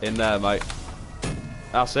 In there, mate.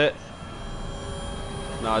 That's it.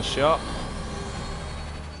 Nice shot.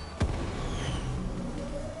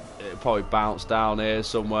 It'll probably bounce down here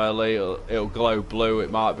somewhere, Lee. It'll glow blue.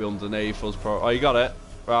 It might be underneath us. Oh, you got it?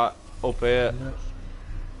 Right, up here.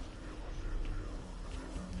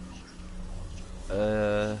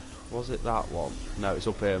 Was it that one? No, it's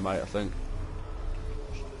up here, mate, I think.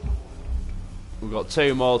 We've got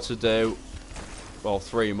 2 more to do. Well,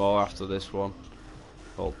 3 more after this one.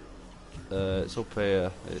 Well, it's up here.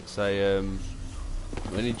 It's a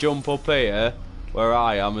when you jump up here, where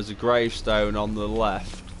I am, there's a gravestone on the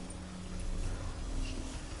left.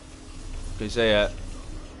 Can you see it?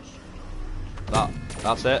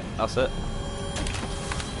 That's it. That's it.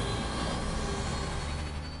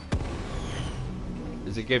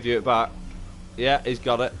 Does he give you it back? Yeah, he's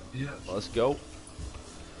got it. Yeah. Let's go.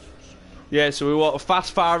 Yeah, so we want a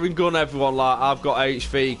fast firing gun, everyone. Like, I've got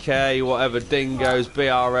HVK, whatever, dingoes,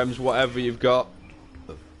 BRMs, whatever you've got.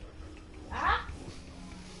 Ah?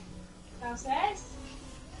 Downstairs?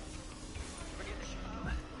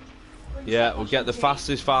 Yeah, we'll get the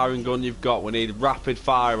fastest firing gun you've got. We need rapid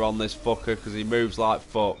fire on this fucker because he moves like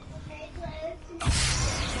fuck.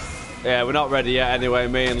 Yeah, we're not ready yet anyway.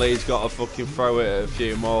 Me and Lee's got to fucking throw it at a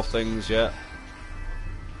few more things yet.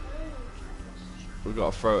 We've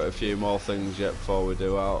got to throw it a few more things yet before we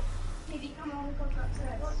do out.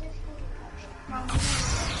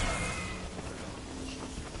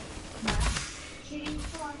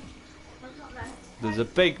 There's a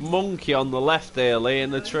big monkey on the left here, Lee,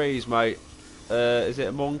 in the trees, mate. Is it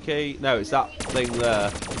a monkey? No, it's that thing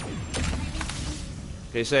there.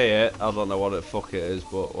 Can you see it? I don't know what the fuck it is,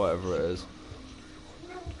 but whatever it is.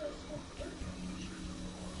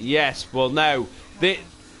 Yes, well, no.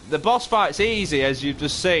 The boss fight's easy, as you've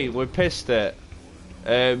just seen. We pissed it.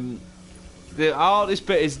 The hardest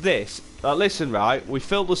bit is this. Listen, right? We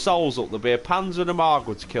fill the souls up. There'll be a Panzer and a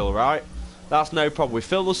Margaret to kill, right? That's no problem. We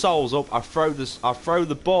fill the souls up. I throw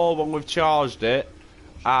the ball when we've charged it.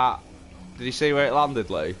 Did you see where it landed,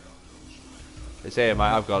 Lee? It's here, mate.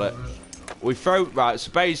 I've got it. We throw right.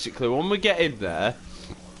 So basically, when we get in there,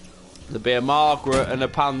 there'll be a Margaret and a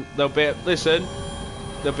Pan. There'll be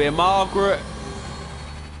a Margaret.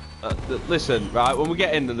 Listen, right, when we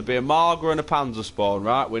get in there'll be a Margaret and a Panzer spawn,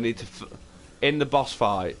 right? We need to in the boss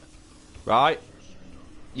fight, right?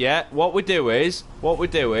 Yeah, what we do is we're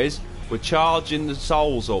charging the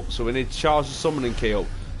souls up, so we need to charge the summoning key up.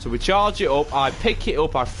 So we charge it up, I pick it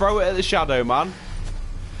up, I throw it at the Shadow Man,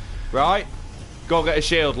 right? Go get a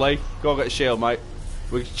shield, Lee. Go get a shield, mate.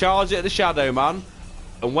 We charge it at the Shadow Man,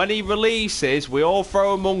 and when he releases, we all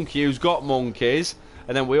throw a monkey who's got monkeys.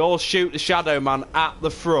 And then we all shoot the Shadow Man at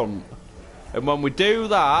the front. And when we do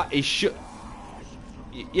that, he shoot.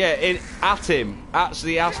 Yeah, at him.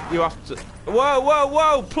 Actually, you have to. Whoa, whoa,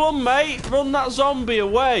 whoa! Plum, mate! Run that zombie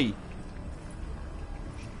away!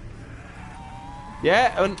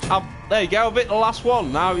 Yeah, and there you go. I've hit the last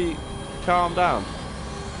one. Now you calm down.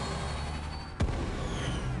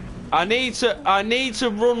 I need to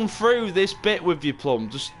run through this bit with you, Plum.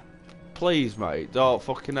 Just please, mate. Don't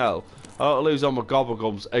fucking hell. I don't lose on my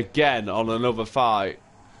gobblegums again on another fight.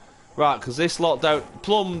 Right, because this lot don't...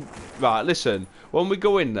 Plum... Right, listen. When we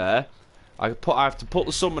go in there, I have to put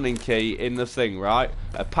the summoning key in the thing, right?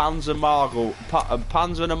 A Panzer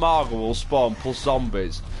and a Margle will spawn plus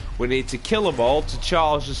zombies. We need to kill them all to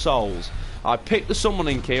charge the souls. I pick the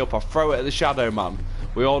summoning key up, I throw it at the Shadow Man.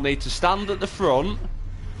 We all need to stand at the front.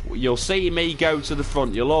 You'll see me go to the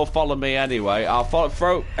front. You'll all follow me anyway.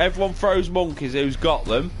 Everyone throws monkeys who's got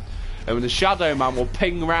them. And when the Shadow Man will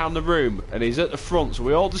ping around the room and he's at the front, so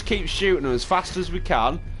we all just keep shooting him as fast as we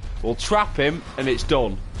can. We'll trap him and it's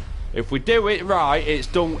done. If we do it right, it's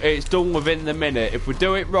done within the minute. If we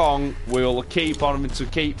do it wrong, we'll keep on him to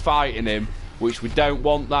keep fighting him, which we don't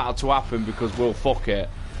want that to happen because we'll fuck it.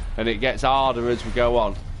 And it gets harder as we go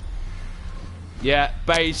on. Yeah,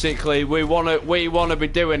 basically we wanna be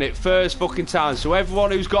doing it first fucking time. So everyone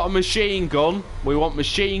who's got a machine gun, we want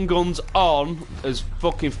machine guns on as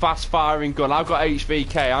fucking fast firing gun. I've got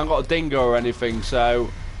HVK, I haven't got a dingo or anything, so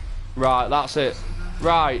right, that's it.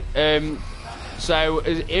 Right, So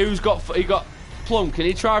who's got? You got Plum? Can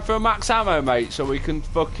you try for a max ammo, mate? So we can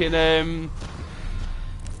fucking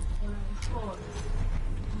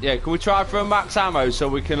Yeah, can we try for a max ammo so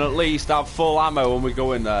we can at least have full ammo when we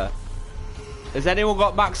go in there? Has anyone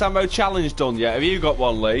got max ammo challenge done yet? Have you got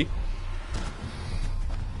one, Lee?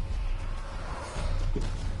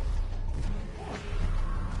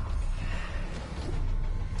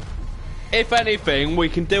 If anything, we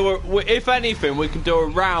can do a. If anything, we can do a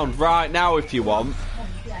round right now if you want.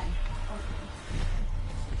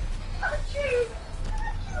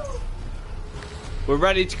 We're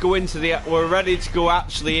ready to go into the. We're ready to go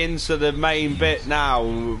actually into the main bit now.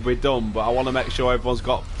 We're done, but I want to make sure everyone's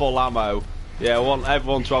got full ammo. Yeah, I want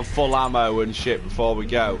everyone to have full ammo and shit before we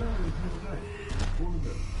go.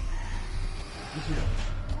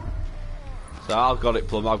 So I've got it,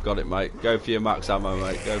 Plum. I've got it, mate. Go for your max ammo,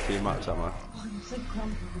 mate. Go for your max ammo.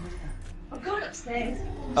 I've gone upstairs.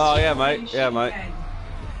 Oh yeah, mate. Yeah, mate.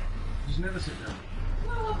 Just never sit down.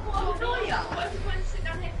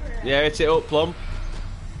 Yeah, hit it up, Plum.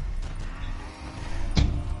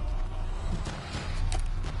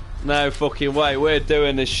 No fucking way. We're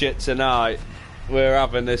doing this shit tonight. We're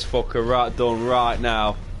having this fucker done right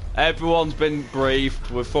now. Everyone's been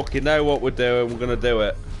briefed. We fucking know what we're doing. We're gonna do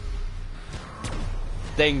it.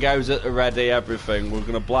 Dingo's at the ready. Everything. We're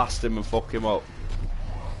gonna blast him and fuck him up.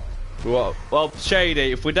 Well,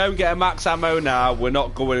 Shady, if we don't get a max ammo now, we're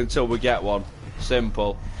not going until we get one.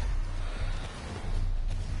 Simple.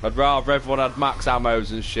 I'd rather everyone had max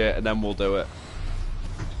ammos and shit, and then we'll do it.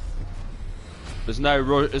 There's no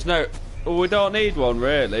well, we don't need one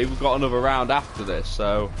really. We've got another round after this,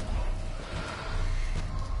 so.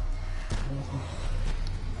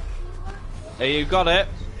 Hey, you got it.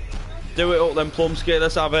 Do it up then, Plumsky.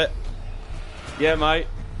 Let's have it. Yeah, mate.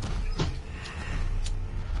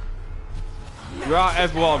 Right,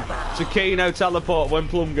 everyone. Takino teleport when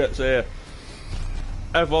Plum gets here.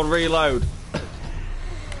 Everyone reload.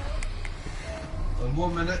 In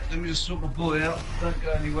 1 minute, let me just sort my boy out. Don't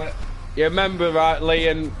go anywhere. Yeah, remember, right, Lee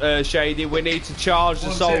and Shady, we need to charge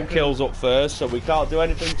the soul kills up first, so we can't do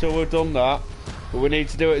anything till we've done that. But we need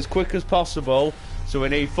to do it as quick as possible, so we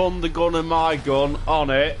need Thunder Gun and my gun on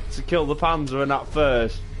it to kill the Panzer and that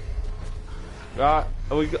first. Right,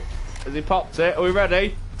 has he popped it? Are we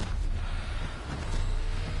ready?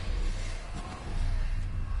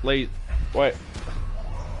 Lee, wait.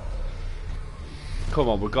 Come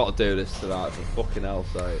on, we've got to do this tonight, for fucking hell's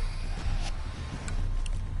sake.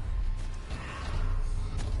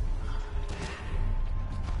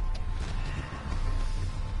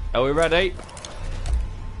 Are we ready?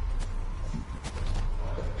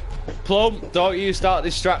 Plum, don't you start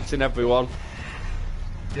distracting everyone.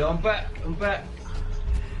 Yeah, I'm back. I'm back.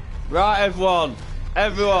 Right, everyone.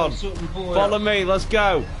 Everyone, follow me. Let's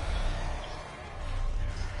go.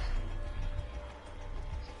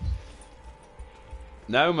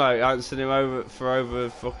 No, mate. I haven't seen him for over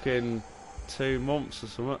fucking 2 months or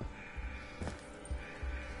something.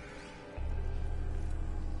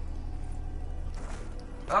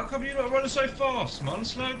 How come you're not running so fast, man?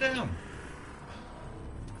 Slow down.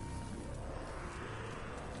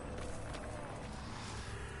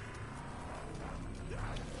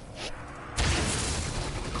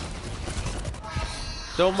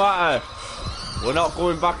 Don't matter. We're not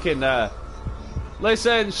going back in there.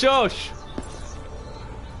 Listen, shush.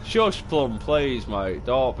 Shush, Plum, please, mate.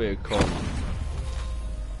 Don't be a cunt.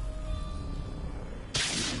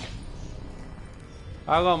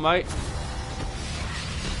 Hang on, mate.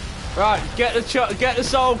 Right, get the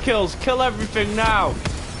soul kills. Kill everything now.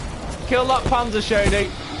 Kill that Panzer, Shady.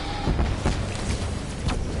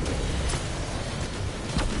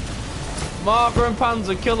 Marga and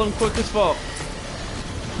Panzer, kill them quick as fuck.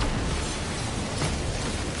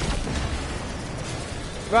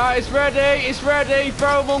 Right, it's ready. It's ready.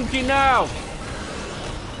 Throw a monkey now.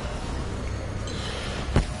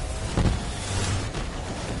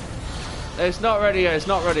 It's not ready yet. It's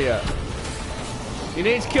not ready yet. You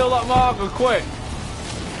need to kill that Marga quick.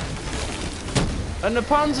 And the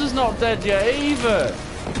Panzer's not dead yet either.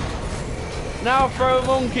 Now throw a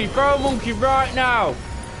monkey. Throw a monkey right now.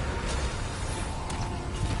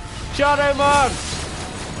 Shadow Man.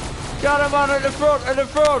 Shadow Man at the front. At the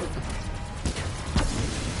front.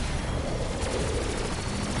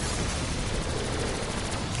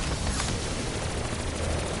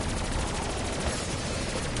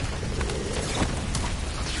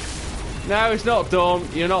 No, it's not done.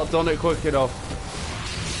 You're not done it quick enough.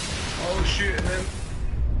 Oh, shooting him.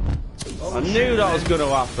 I knew that was going to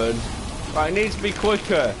happen. Right, it needs to be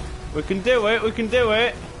quicker. We can do it. We can do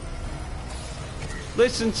it.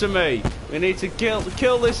 Listen to me. We need to kill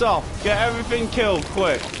this off. Get everything killed,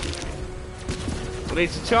 quick. We need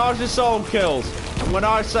to charge the soul kills. And when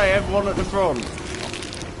I say everyone at the front.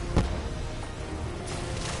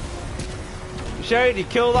 Shady,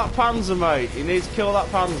 kill that Panzer, mate. You need to kill that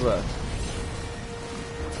Panzer.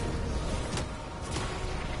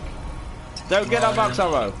 Don't get that max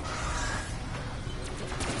ammo.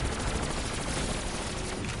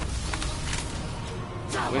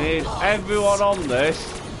 We need everyone on this.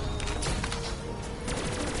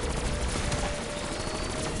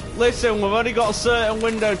 Listen, we've only got a certain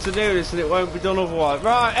window to do this and it won't be done otherwise.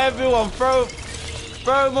 Right, everyone, throw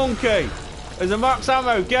monkey. There's a max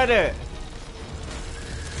ammo, get it.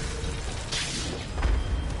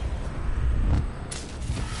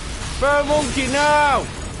 Throw monkey now.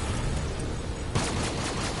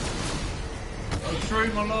 I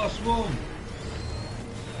threw my last one.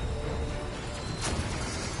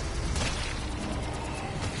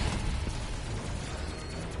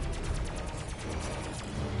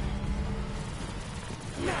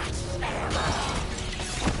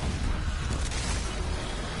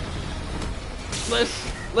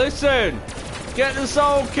 Listen! Get the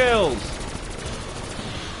soul kills!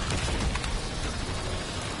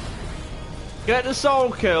 Get the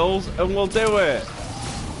soul kills and we'll do it.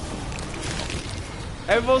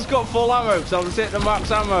 Everyone's got full ammo, so I'll just hit the max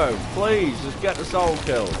ammo. Please, just get the soul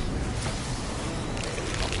kills.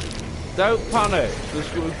 Don't panic,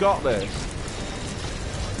 we've got this.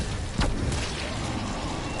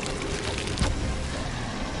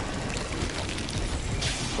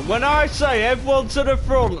 When I say everyone to the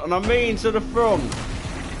front, and I mean to the front.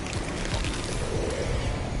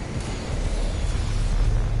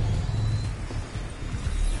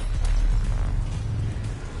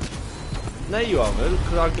 No, you haven't,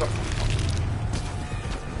 because I've got...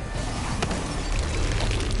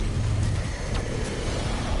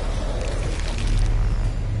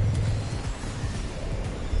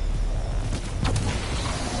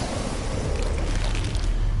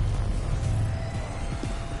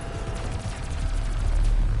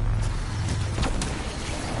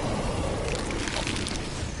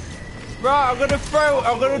 Right,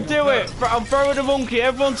 I'm gonna do it. I'm throwing the monkey,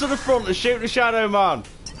 everyone to the front and shoot the shadow man.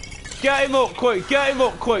 Get him up quick, get him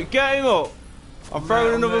up quick, get him up. I'm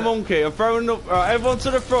throwing another monkey, I'm throwing up. Right, everyone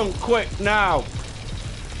to the front, quick, now.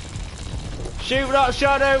 Shoot that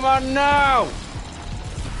shadow man now.